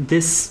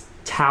 this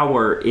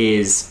tower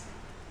is.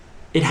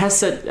 It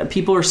has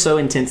people are so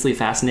intensely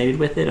fascinated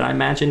with it. I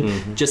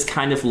imagine just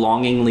kind of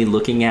longingly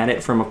looking at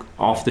it from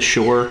off the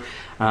shore.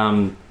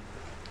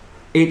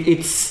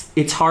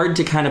 It's hard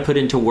to kind of put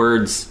into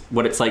words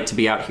what it's like to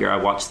be out here. I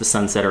watched the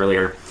sunset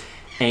earlier,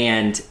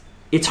 and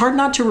it's hard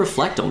not to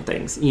reflect on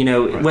things.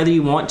 Right. Whether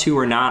you want to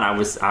or not.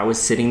 I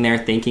was sitting there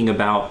thinking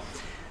about,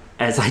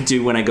 as I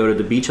do when I go to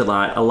the beach a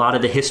lot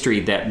of the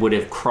history that would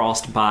have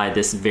crossed by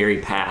this very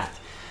path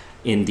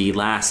in the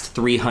last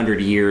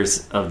 300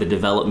 years of the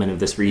development of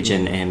this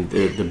region and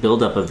the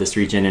buildup of this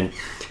region. And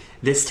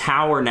this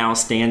tower now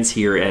stands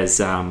here as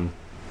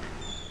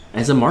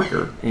a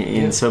marker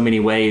in so many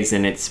ways,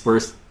 and it's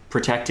worth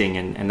protecting,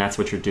 and that's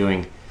what you're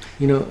doing.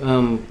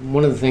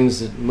 One of the things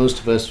that most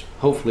of us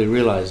hopefully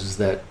realize is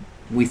that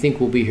we think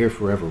we'll be here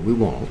forever. We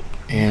won't.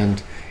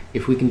 And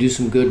if we can do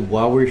some good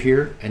while we're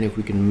here, and if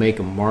we can make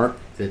a mark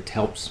that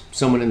helps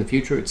someone in the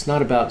future. It's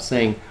not about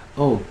saying,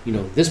 oh,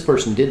 this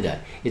person did that.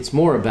 It's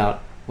more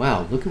about,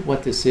 wow, look at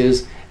what this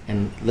is,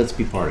 and let's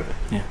be part of it.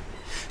 Yeah.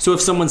 So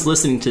if someone's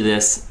listening to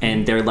this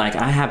and they're like,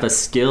 I have a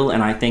skill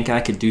and I think I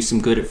could do some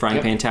good at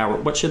Frying Pan Tower,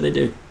 what should they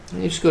do?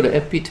 You just go to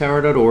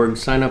fptower.org,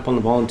 sign up on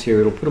the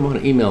volunteer. It'll put them on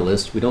an email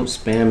list. We don't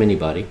spam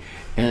anybody.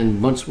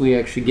 And once we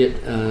actually get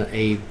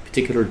a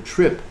particular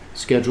trip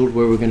scheduled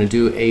where we're going to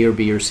do A or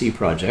B or C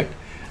project,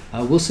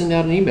 we'll send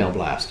out an email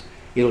blast.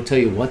 It'll tell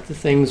you what the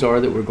things are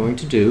that we're going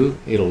to do.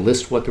 It'll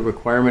list what the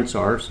requirements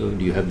are. So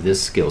do you have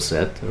this skill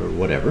set or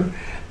whatever?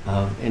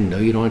 And no,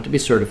 you don't have to be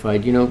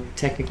certified.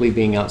 Technically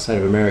being outside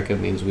of America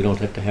means we don't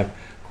have to have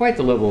quite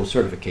the level of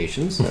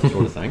certifications, that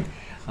sort of thing.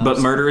 But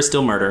murder is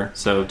still murder,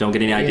 so don't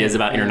get any ideas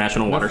about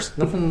international waters.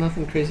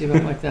 Nothing crazy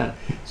about like that.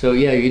 So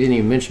you didn't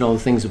even mention all the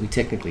things that we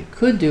technically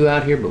could do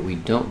out here, but we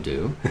don't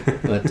do.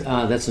 But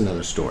that's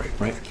another story,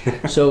 right?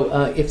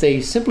 So if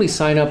they simply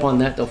sign up on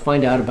that, they'll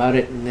find out about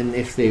it. And then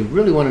if they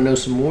really want to know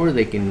some more,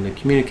 they can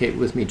communicate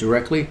with me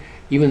directly.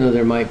 Even though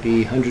there might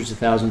be hundreds of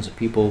thousands of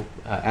people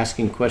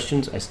asking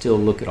questions, I still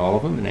look at all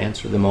of them and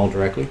answer them all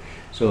directly.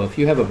 So if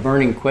you have a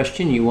burning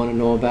question, you want to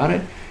know about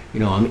it,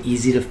 I'm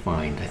easy to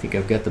find. I think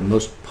I've got the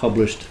most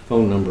published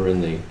phone number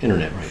in the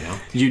internet right now.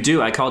 You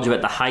do. I called you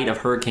at the height of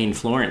Hurricane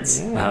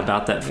Florence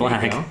about that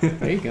flag.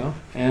 There you go.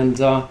 And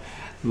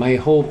my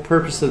whole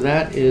purpose of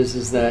that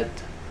is that,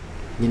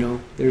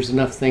 there's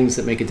enough things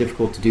that make it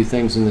difficult to do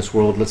things in this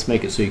world. Let's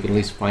make it so you can at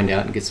least find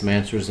out and get some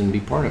answers and be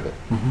part of it.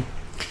 Mm-hmm.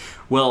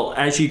 Well,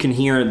 as you can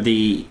hear,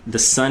 the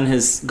sun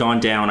has gone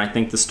down. I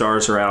think the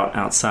stars are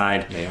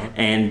outside. They are.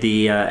 And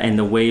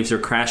the waves are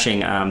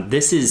crashing.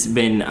 This has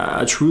been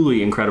a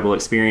truly incredible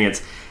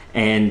experience,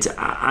 and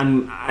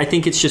I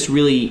think it's just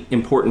really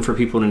important for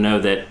people to know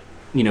that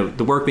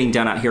the work being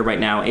done out here right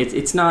now.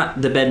 It's not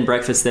the bed and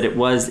breakfast that it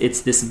was. It's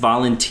this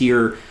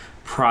volunteer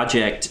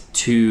project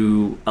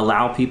to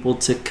allow people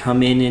to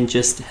come in and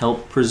just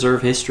help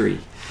preserve history.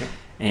 Yep.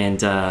 And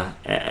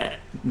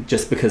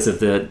just because of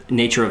the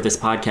nature of this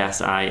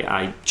podcast,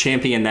 I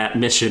champion that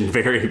mission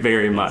very,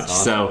 very much.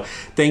 Awesome. So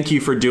thank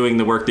you for doing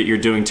the work that you're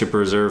doing to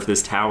preserve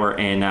this tower,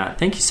 and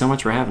thank you so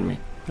much for having me.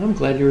 I'm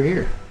glad you were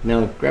here.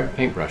 Now grab a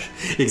paintbrush.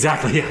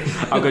 Exactly.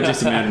 Yeah. I'll go do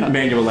some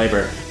manual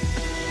labor.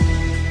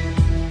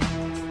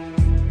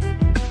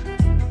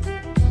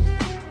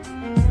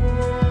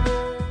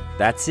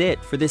 That's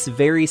it for this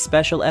very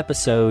special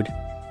episode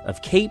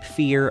of Cape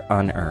Fear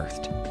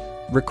Unearthed,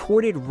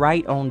 recorded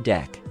right on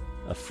deck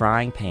of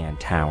Frying Pan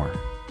Tower.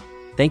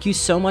 Thank you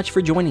so much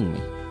for joining me.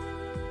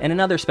 And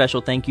another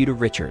special thank you to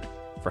Richard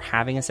for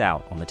having us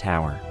out on the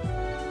tower.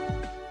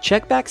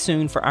 Check back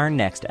soon for our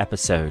next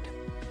episode,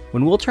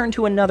 when we'll turn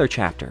to another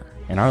chapter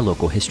in our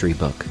local history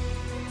book.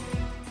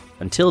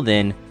 Until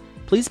then,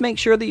 please make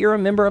sure that you're a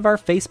member of our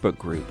Facebook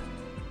group,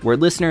 where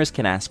listeners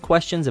can ask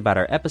questions about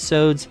our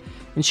episodes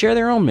and share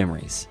their own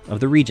memories of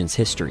the region's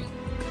history.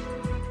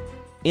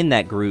 In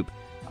that group,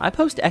 I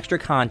post extra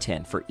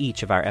content for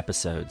each of our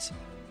episodes,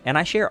 and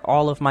I share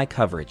all of my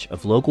coverage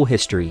of local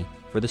history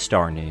for the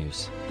Star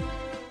News.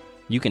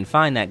 You can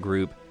find that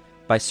group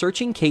by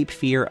searching Cape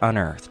Fear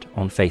Unearthed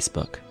on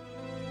Facebook.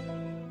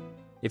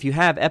 If you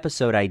have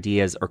episode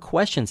ideas or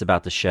questions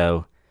about the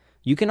show,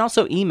 you can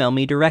also email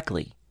me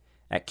directly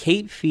at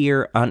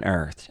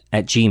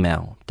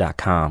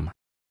capefearunearthed@gmail.com.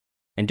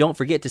 And don't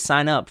forget to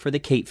sign up for the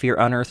Cape Fear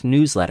Unearthed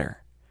newsletter,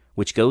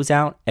 which goes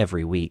out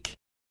every week.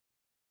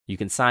 You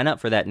can sign up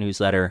for that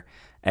newsletter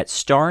at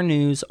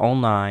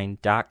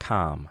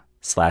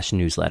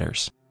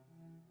starnewsonline.com/newsletters.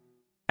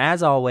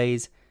 As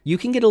always, you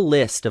can get a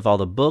list of all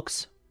the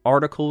books,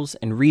 articles,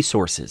 and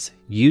resources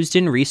used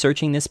in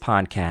researching this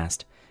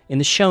podcast in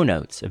the show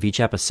notes of each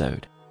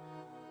episode.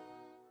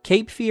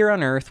 Cape Fear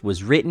Unearthed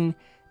was written,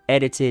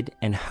 edited,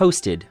 and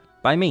hosted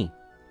by me,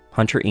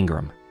 Hunter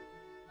Ingram.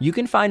 You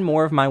can find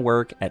more of my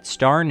work at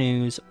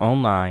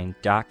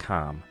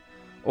starnewsonline.com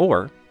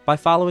or by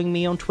following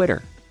me on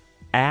Twitter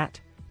at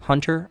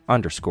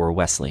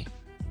Hunter_Wesley.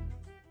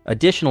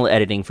 Additional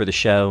editing for the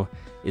show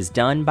is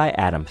done by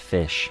Adam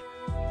Fish.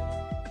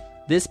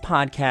 This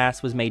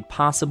podcast was made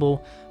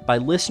possible by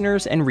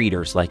listeners and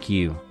readers like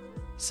you.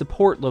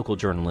 Support local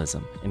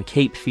journalism and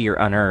Cape Fear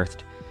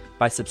Unearthed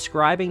by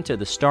subscribing to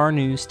the Star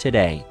News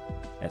today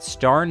at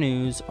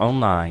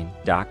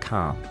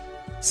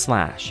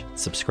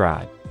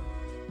starnewsonline.com/subscribe.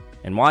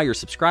 And while you're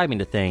subscribing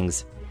to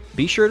things,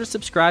 be sure to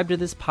subscribe to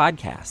this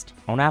podcast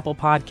on Apple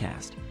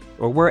Podcast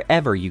or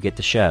wherever you get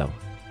the show,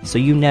 so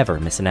you never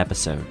miss an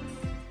episode.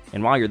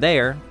 And while you're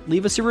there,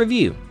 leave us a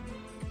review,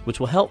 which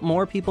will help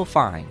more people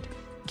find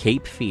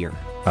Cape Fear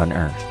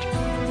Unearthed.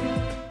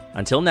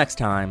 Until next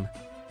time,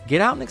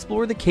 get out and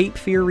explore the Cape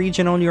Fear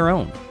region on your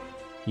own.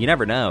 You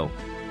never know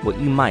what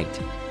you might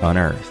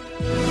unearth.